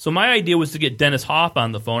 So my idea was to get Dennis Hoff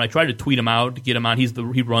on the phone. I tried to tweet him out to get him on.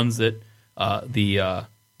 He runs it, the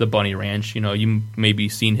Bunny Ranch. You know, you maybe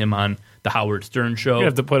seen him on the Howard Stern show. You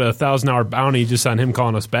have to put a $1,000 bounty just on him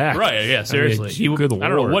calling us back. Right? Yeah, seriously. I mean, good I don't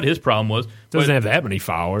know Lord. what his problem was. Doesn't have that many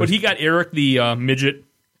followers. But he got Eric the midget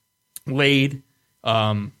laid.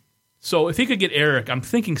 So if he could get Eric, I'm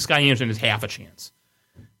thinking Sky Anderson has half a chance.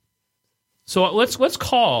 So let's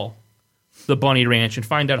call the Bunny Ranch and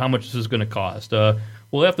find out how much this is going to cost.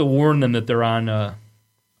 We'll have to warn them that they're on a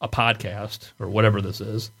podcast or whatever this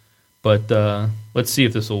is. But let's see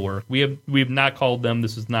if this will work. We have not called them.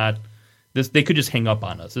 This is not this. They could just hang up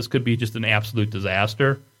on us. This could be just an absolute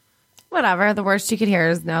disaster. Whatever. The worst you could hear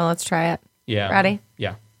is no. Let's try it. Yeah. Ready?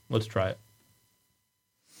 Yeah. Let's try it.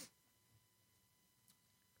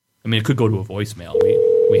 I mean, it could go to a voicemail.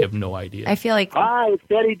 We have no idea. I feel like Hi, it's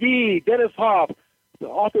Daddy D, Dennis Hoff, the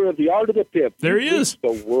author of The Art of the Pip. There he is.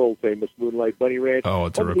 The world-famous Moonlight Bunny Ranch. Oh,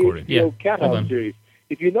 it's a on the recording. HBO Yeah, Cat hold House on. series.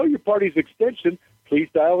 If you know your party's extension, please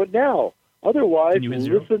dial it now. Otherwise, Can you hit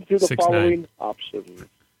zero? listen to the 6-9. following options.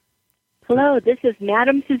 Hello, this is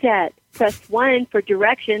Madam Suzette. Press 1 for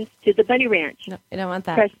directions to the Bunny Ranch. no, I don't want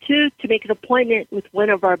that. Press 2 to make an appointment with one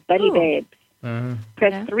of our bunny Ooh. babes.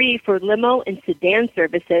 Press Yeah. 3 for limo and sedan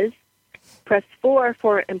services. Press 4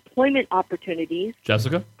 for employment opportunities.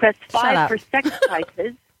 Jessica? Press Shut 5 up. for sex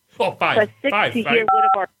prices. Oh, Press five. 6 Five. to Five. hear one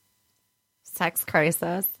of our... Sex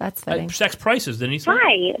crisis. That's fitting. Sex prices, didn't he say?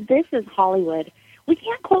 Hi, this is Hollywood. We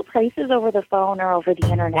can't quote prices over the phone or over the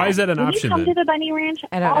internet. Why is that an when option, you come then? to the Bunny Ranch,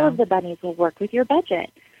 I don't all know. of the bunnies will work with your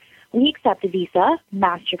budget. We accept Visa,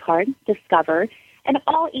 MasterCard, Discover, and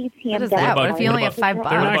all ATM What is debit that? What What if you what only have about- $5? They're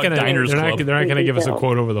What not about going Diners Club? to give us a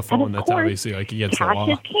quote over the And phone. of That's course, obviously against the Cash law.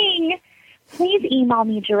 is king. Please email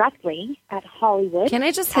me directly at Hollywood. Can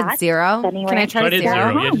I just hit at 0? Bunny Can I Ranch. try Try to to hit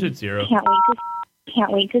zero? zero. Yeah, just hit zero.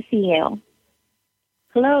 Can't wait to see you.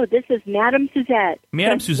 Hello, this is Madam Suzette.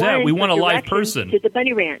 Madam Press Suzette, 1 we for want a live directions person. To the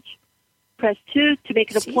Bunny Ranch. Press 2 to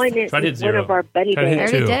make an appointment Try to hit with one zero. of our bunny Try to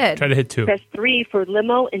babes. hit already 2. did. Try to hit 2. Press 3 for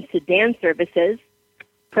limo and sedan services.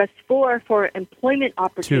 Press 4 for employment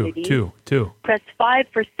opportunities. 2. Press 5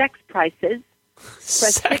 for sex prices.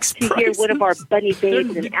 Press Sex 6 to hear one of our bunny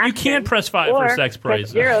babes in action. You can't press 5 or for sex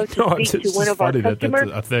press prices. 0 to No, speak it's to one just of our funny that that's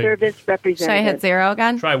customer a thing. service Should I representatives. hit 0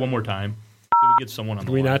 again? Try one more time. So we get someone on the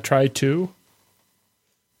Can we line. not try 2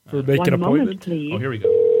 for make an appointment? Oh, here we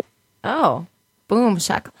go. Oh. Boom.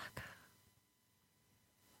 Shakalaka.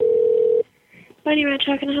 Bunny Ranch,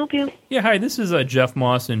 how can I help you? Yeah, hi. This is Jeff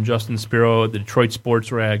Moss and Justin Spiro at the Detroit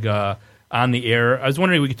Sports Rag on the air. I was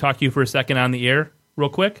wondering if we could talk to you for a second on the air real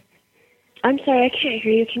quick. I'm sorry, I can't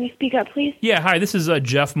hear you. Can you speak up, please? Yeah, hi. This is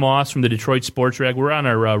Jeff Moss from the Detroit Sports Rag. We're on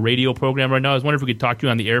our radio program right now. I was wondering if we could talk to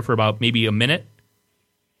you on the air for about maybe a minute.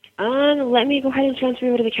 Let me go ahead and transfer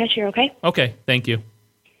you over to the cashier, okay? Okay, thank you.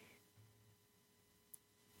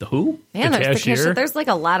 The who? Man, The there's the cashier? cashier. There's like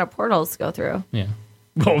a lot of portals to go through. Yeah.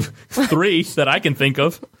 Well, 3 that I can think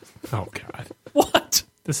of. Oh God, What?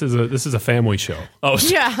 this is a family show. Oh,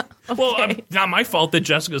 Yeah. Well, not my fault that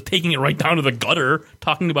Jessica's taking it right down to the gutter,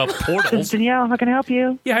 talking about portals. Danielle, how can I help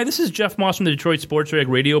you? Yeah, hi, this is Jeff Moss from the Detroit Sports Rag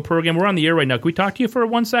radio program. We're on the air right now. Can we talk to you for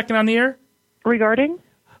 1 second on the air? Regarding?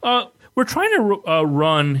 We're trying to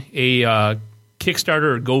run a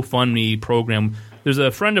Kickstarter or GoFundMe program. There's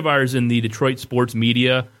a friend of ours in the Detroit sports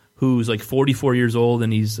media who's like 44 years old,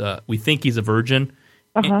 and we think he's a virgin.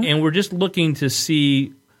 And we're just looking to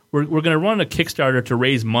see. We're going to run a Kickstarter to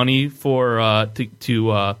raise money for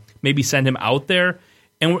to maybe send him out there.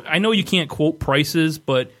 And I know you can't quote prices,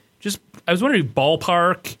 but just I was wondering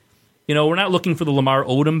ballpark. You know, we're not looking for the Lamar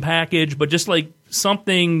Odom package, but just like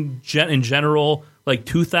something in general, like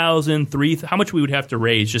 2,000, 3,000. How much we would have to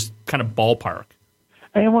raise, just kind of ballpark.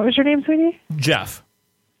 And what was your name, sweetie? Jeff,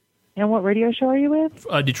 And what radio show are you with?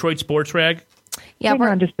 Detroit Sports Rag. Yeah, Hang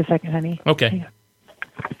on just a second, honey. Okay. Hang on.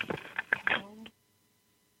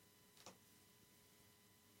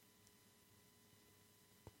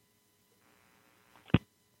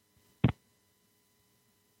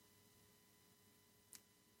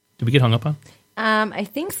 Did we get hung up on? I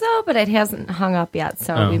think so, but it hasn't hung up yet,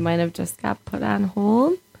 so we might have just got put on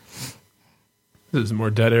hold. This is more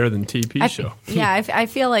dead air than TP show. Yeah, I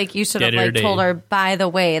feel like you should have told her, by the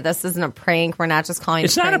way, this isn't a prank. We're not just calling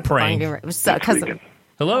it's not a prank.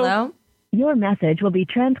 Hello? Your message will be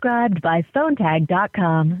transcribed by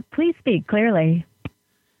phonetag.com. Please speak clearly.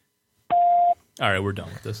 All right, we're done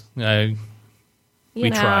with this. We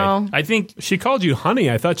tried. I think she called you honey.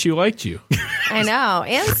 I thought she liked you. I know.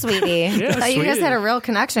 And sweetie. I thought you guys had a real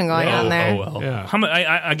connection going on there. Oh, well. Yeah.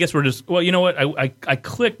 I guess we're just... Well, you know what? I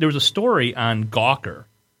clicked. There was a story on Gawker.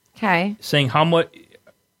 Okay. Saying how much...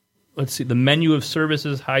 Let's see. The menu of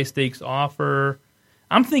services, high stakes offer.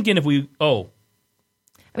 I'm thinking if we...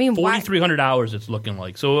 I mean, $4,300 it's looking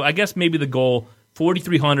like. So I guess maybe the goal,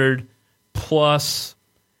 $4,300 plus...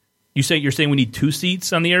 You're saying we need 2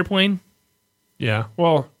 seats on the airplane? Yeah.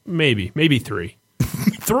 Well, maybe 3.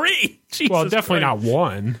 3? Jesus well, definitely Christ. not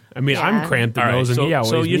 1. I mean, I'm cramped in those, and he outweighs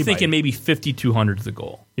so you're me thinking by... maybe 5,200 is the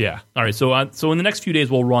goal. Yeah. All right. So in the next few days,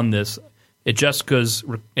 we'll run this at Jessica's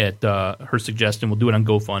at her suggestion. We'll do it on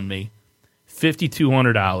GoFundMe.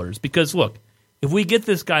 $5,200 because look, if we get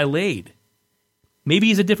this guy laid, maybe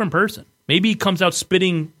he's a different person. Maybe he comes out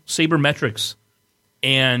spitting sabermetrics,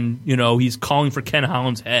 and he's calling for Ken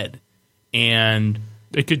Holland's head, and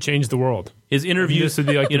it could change the world. His interviews, this would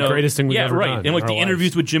be like the greatest thing we've ever done. And like the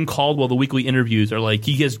interviews with Jim Caldwell, the weekly interviews are like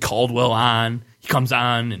he has Caldwell on. He comes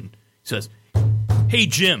on and says, "Hey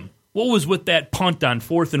Jim, what was with that punt on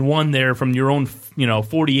 4th and 1 there from your own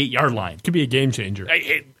 48-yard line?" Could be a game changer.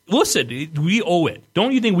 Listen, we owe it.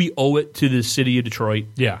 Don't you think we owe it to the city of Detroit?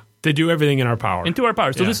 Yeah, to do everything in our power. And to our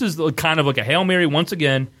power. So this is kind of like a Hail Mary once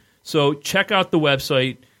again. So check out the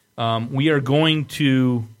website. We are going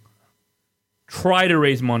to try to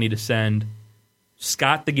raise money to send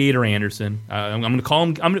Scott the Gator Anderson. I'm going to call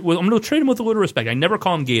him. I'm going to treat him with a little respect. I never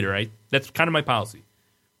call him Gator. Right? That's kind of my policy.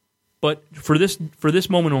 But for this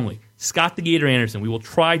moment only, Scott the Gator Anderson, we will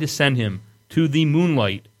try to send him to the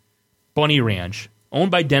Moonlight Bunny Ranch,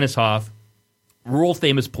 owned by Dennis Hoff, rural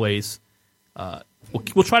famous place.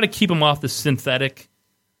 We'll try to keep him off the synthetic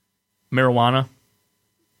marijuana,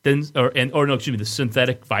 the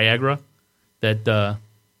synthetic Viagra that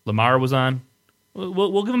Lamar was on.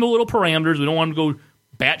 We'll give him a little parameters. We don't want him to go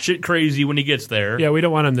batshit crazy when he gets there. Yeah, we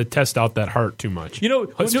don't want him to test out that heart too much.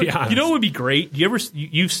 Let's be honest. You know what would be great?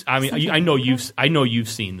 I know you've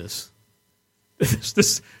seen this.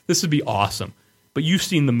 This would be awesome. But you've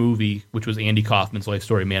seen the movie, which was Andy Kaufman's life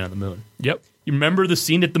story, Man on the Moon. Yep. You remember the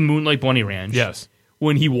scene at the Moonlight Bunny Ranch? Yes.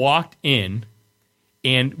 When he walked in,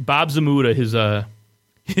 and Bob Zamuda,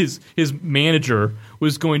 his manager,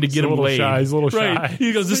 was going to get him laid. He's a little shy. Right.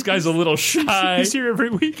 He goes, "This guy's a little shy." He's here every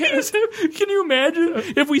weekend. Can you imagine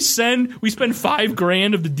if we spend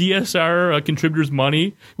 $5,000 of the DSR contributors'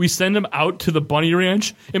 money, we send him out to the Bunny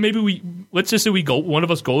Ranch, and maybe let's just say one of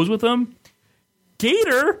us goes with him.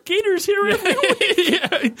 Gator's here every week.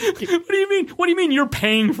 What do you mean? What do you mean you're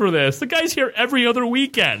paying for this? The guy's here every other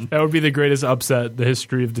weekend. That would be the greatest upset in the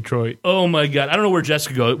history of Detroit. Oh my God. I don't know where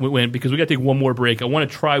Jessica went because we got to take one more break. I want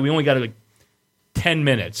to try. We only got 10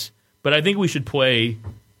 minutes, but I think we should play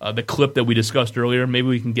the clip that we discussed earlier. Maybe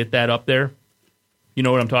we can get that up there. You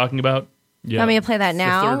know what I'm talking about? Yeah. Want me to play that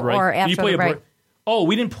now or after the break? Oh,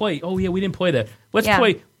 we didn't play. Oh, yeah, we didn't play that. Let's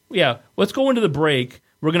play. Yeah, let's go into the break.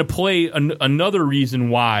 We're going to play another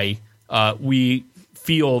reason why we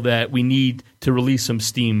feel that we need to release some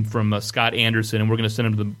steam from Scott Anderson, and we're going to send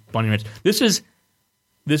him to the Bunny Ranch. This is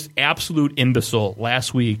this absolute imbecile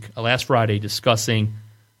last Friday, discussing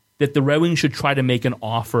that the Red Wings should try to make an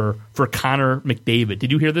offer for Connor McDavid.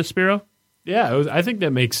 Did you hear this, Spiro? Yeah, I think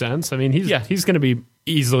that makes sense. I mean, he's going to be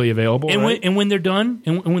easily available. And when they're done,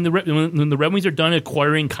 and when the Red Wings are done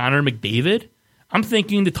acquiring Connor McDavid, I'm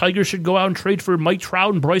thinking the Tigers should go out and trade for Mike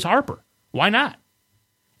Trout and Bryce Harper. Why not?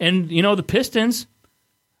 And, the Pistons,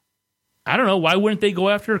 I don't know. Why wouldn't they go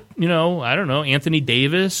after, Anthony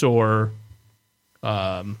Davis or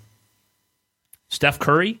Steph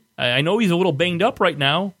Curry? I know he's a little banged up right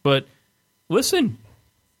now, but listen,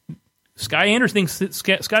 Scott Anderson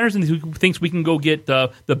thinks we can go get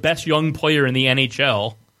the best young player in the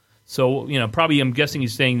NHL. So, probably I'm guessing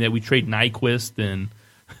he's saying that we trade Nyquist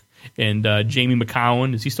and Jamie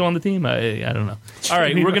McCowan. Is he still on the team? I don't know. All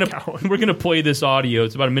right, we're gonna play this audio.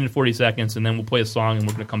 It's about 1 minute 40 seconds, and then we'll play a song, and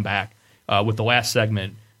we're gonna come back with the last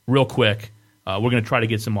segment real quick. We're gonna try to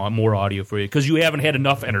get some more audio for you because you haven't had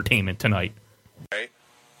enough entertainment tonight. Okay.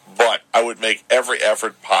 But I would make every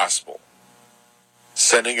effort possible.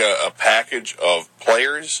 Sending a package of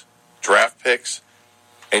players, draft picks,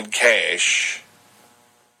 and cash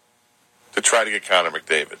to try to get Connor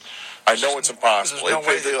McDavid. I know it's impossible.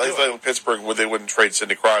 Like Pittsburgh, they wouldn't trade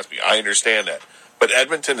Sidney Crosby. I understand that. But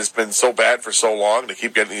Edmonton has been so bad for so long to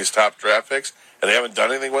keep getting these top draft picks, and they haven't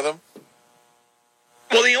done anything with them.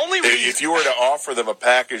 Well, the only reason... If you were to offer them a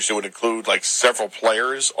package that would include like several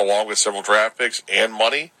players along with several draft picks and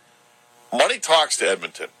money talks to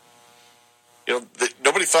Edmonton. You know,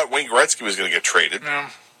 nobody thought Wayne Gretzky was going to get traded. No.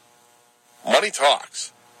 Money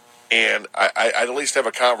talks. And I'd at least have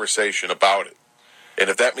a conversation about it. And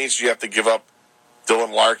if that means you have to give up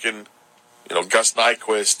Dylan Larkin, Gus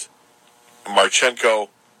Nyquist, Marchenko,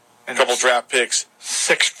 a couple draft picks.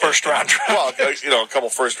 6 first-round draft picks. A couple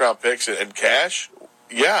first-round picks and cash,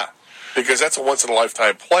 yeah. Because that's a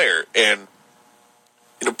once-in-a-lifetime player. And,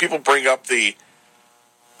 people bring up the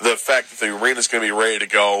fact that the arena's going to be ready to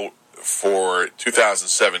go for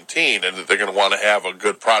 2017 and that they're going to want to have a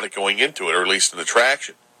good product going into it, or at least an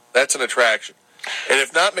attraction. That's an attraction. And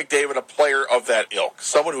if not McDavid, a player of that ilk,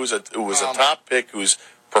 someone who was a top pick, who's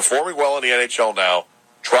performing well in the NHL now,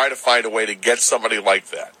 try to find a way to get somebody like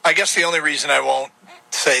that. I guess the only reason I won't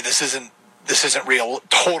say this isn't real,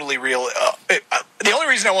 totally real. The only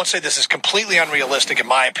reason I won't say this is completely unrealistic, in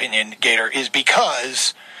my opinion, Gator, is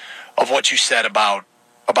because of what you said about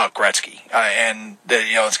Gretzky, and that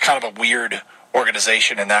it's kind of a weird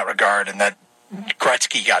organization in that regard, and that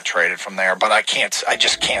Gretzky got traded from there. But I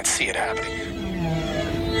just can't see it happening.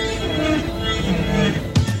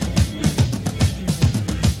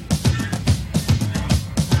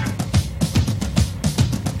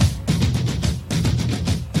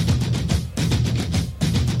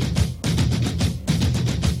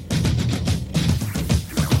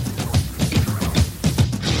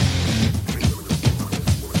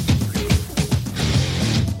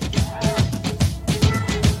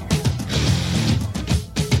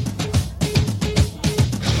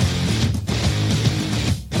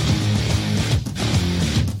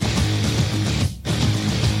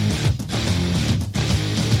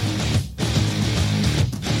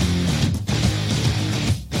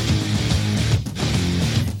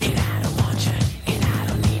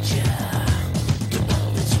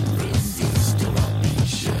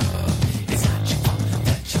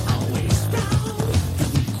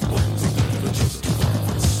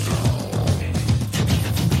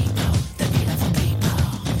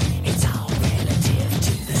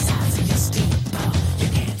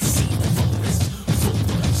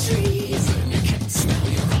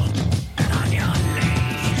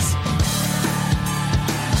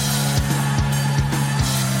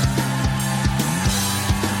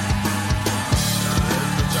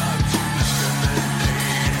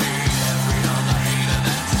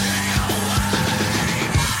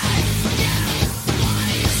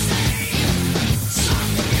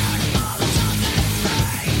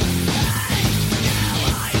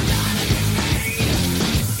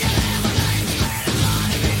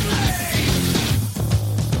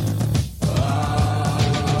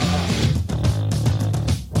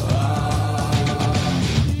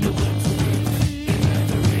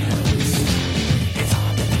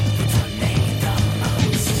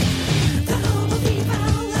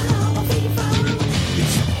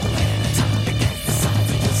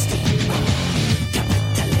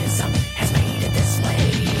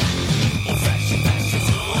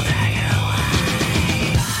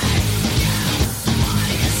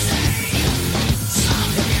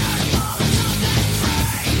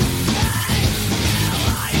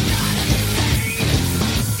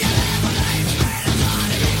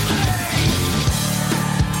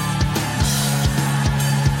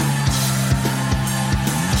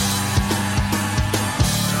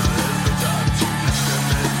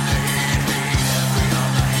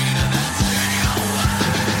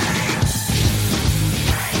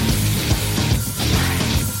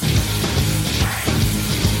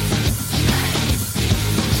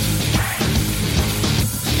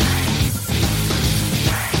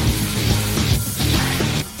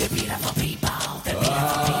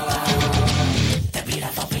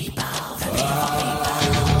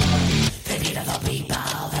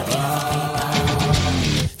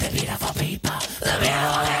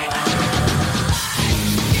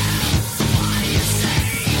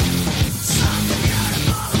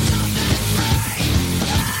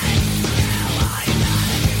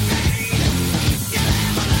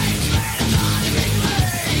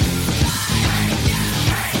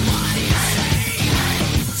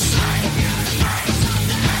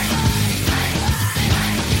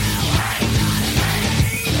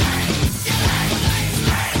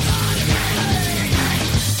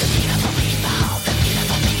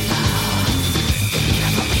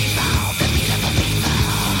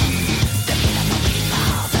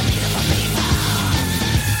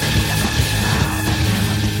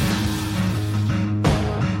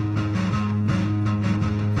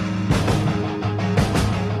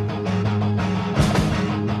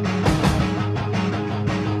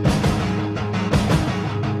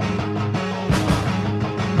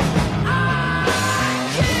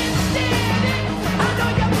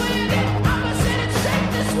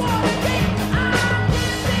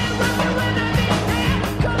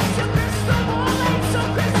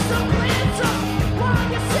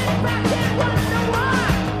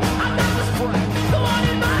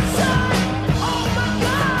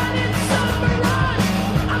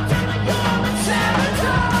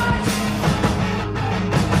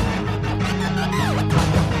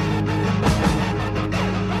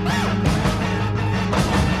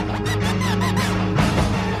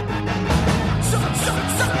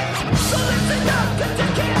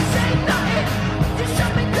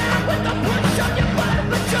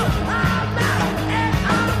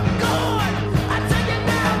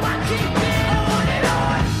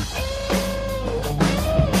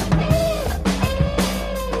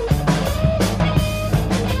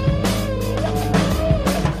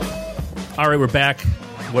 All right, we're back.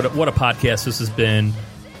 What a podcast this has been.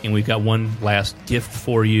 And we've got one last gift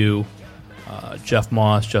for you. Jeff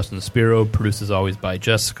Moss, Justin Spiro, produced as always by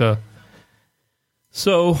Jessica.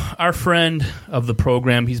 So our friend of the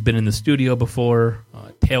program, he's been in the studio before,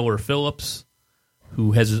 Taylor Phillips,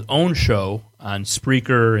 who has his own show on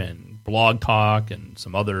Spreaker and Blog Talk and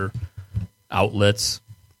some other outlets.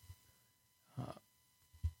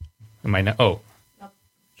 Am I not? Oh.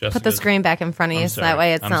 Put the screen back in front of you so that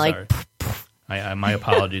way it's not like... my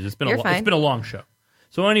apologies. It's been it's been a long show.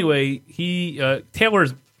 So anyway,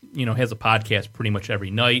 Taylor's has a podcast pretty much every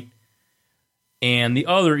night, and the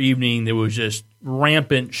other evening there was just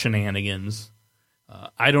rampant shenanigans.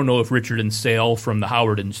 I don't know if Richard and Sale from the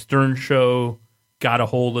Howard and Stern show got a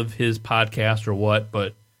hold of his podcast or what,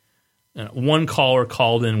 but one caller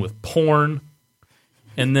called in with porn,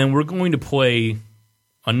 and then we're going to play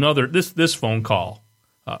another this phone call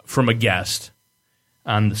from a guest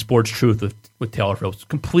on the Sports Truth with Taylor Phillips.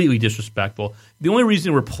 Completely disrespectful. The only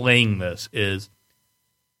reason we're playing this is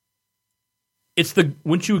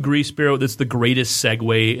wouldn't you agree, Spiro, that's the greatest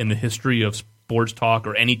segue in the history of sports talk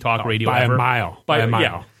or any talk radio by ever? By a mile.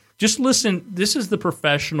 Yeah. Just listen. This is the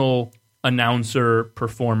professional announcer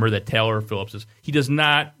performer that Taylor Phillips is. He does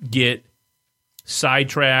not get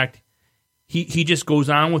sidetracked. He just goes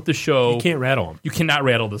on with the show. You can't rattle him. You cannot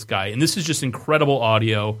rattle this guy. And this is just incredible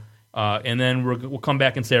audio. And then we'll come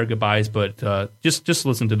back and say our goodbyes, but just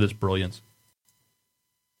listen to this brilliance.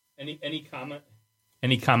 Any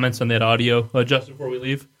comments on that audio, Justin, before we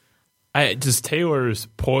leave? Taylor's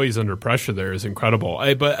poise under pressure there is incredible.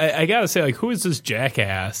 But I gotta say, like, who is this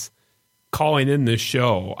jackass calling in this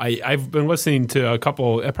show? I've been listening to a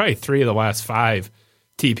couple, probably 3 of the last 5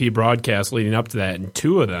 TP broadcasts leading up to that, and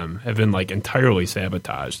 2 of them have been like entirely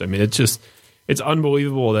sabotaged. I mean, it's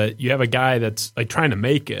unbelievable that you have a guy that's like trying to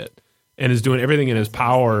make it and is doing everything in his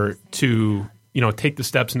power to take the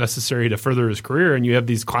steps necessary to further his career, and you have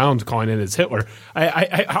these clowns calling in as Hitler.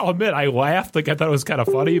 I'll admit, I laughed. Like, I thought it was kind of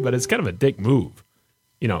funny, but it's kind of a dick move,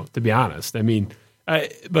 to be honest. I mean,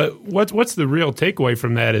 but what's the real takeaway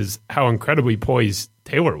from that is how incredibly poised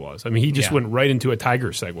Taylor was. I mean, he just went right into a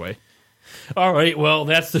Tiger segue. All right, well,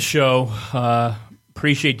 that's the show.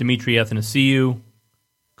 Appreciate Dimitri Athanasiou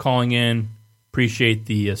calling in. Appreciate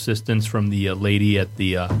the assistance from the lady at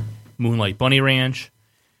the Moonlight Bunny Ranch.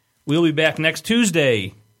 We'll be back next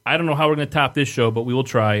Tuesday. I don't know how we're going to top this show, but we will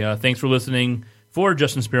try. Thanks for listening. For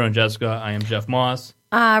Justin Spiro and Jessica, I am Jeff Moss.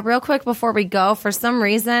 Real quick before we go, for some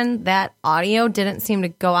reason, that audio didn't seem to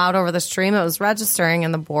go out over the stream. It was registering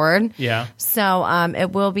in the board. Yeah. So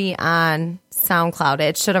it will be on SoundCloud.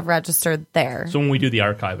 It should have registered there. So when we do the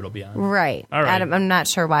archive, it'll be on. Right. All right. I'm not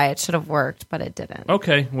sure why it should have worked, but it didn't.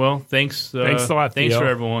 Okay. Well, thanks. Thanks a lot, Theo. Thanks for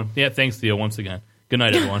everyone. Yeah, thanks, Theo, once again. Good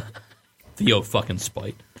night, everyone. Theo fucking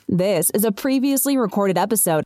spite. This is a previously recorded episode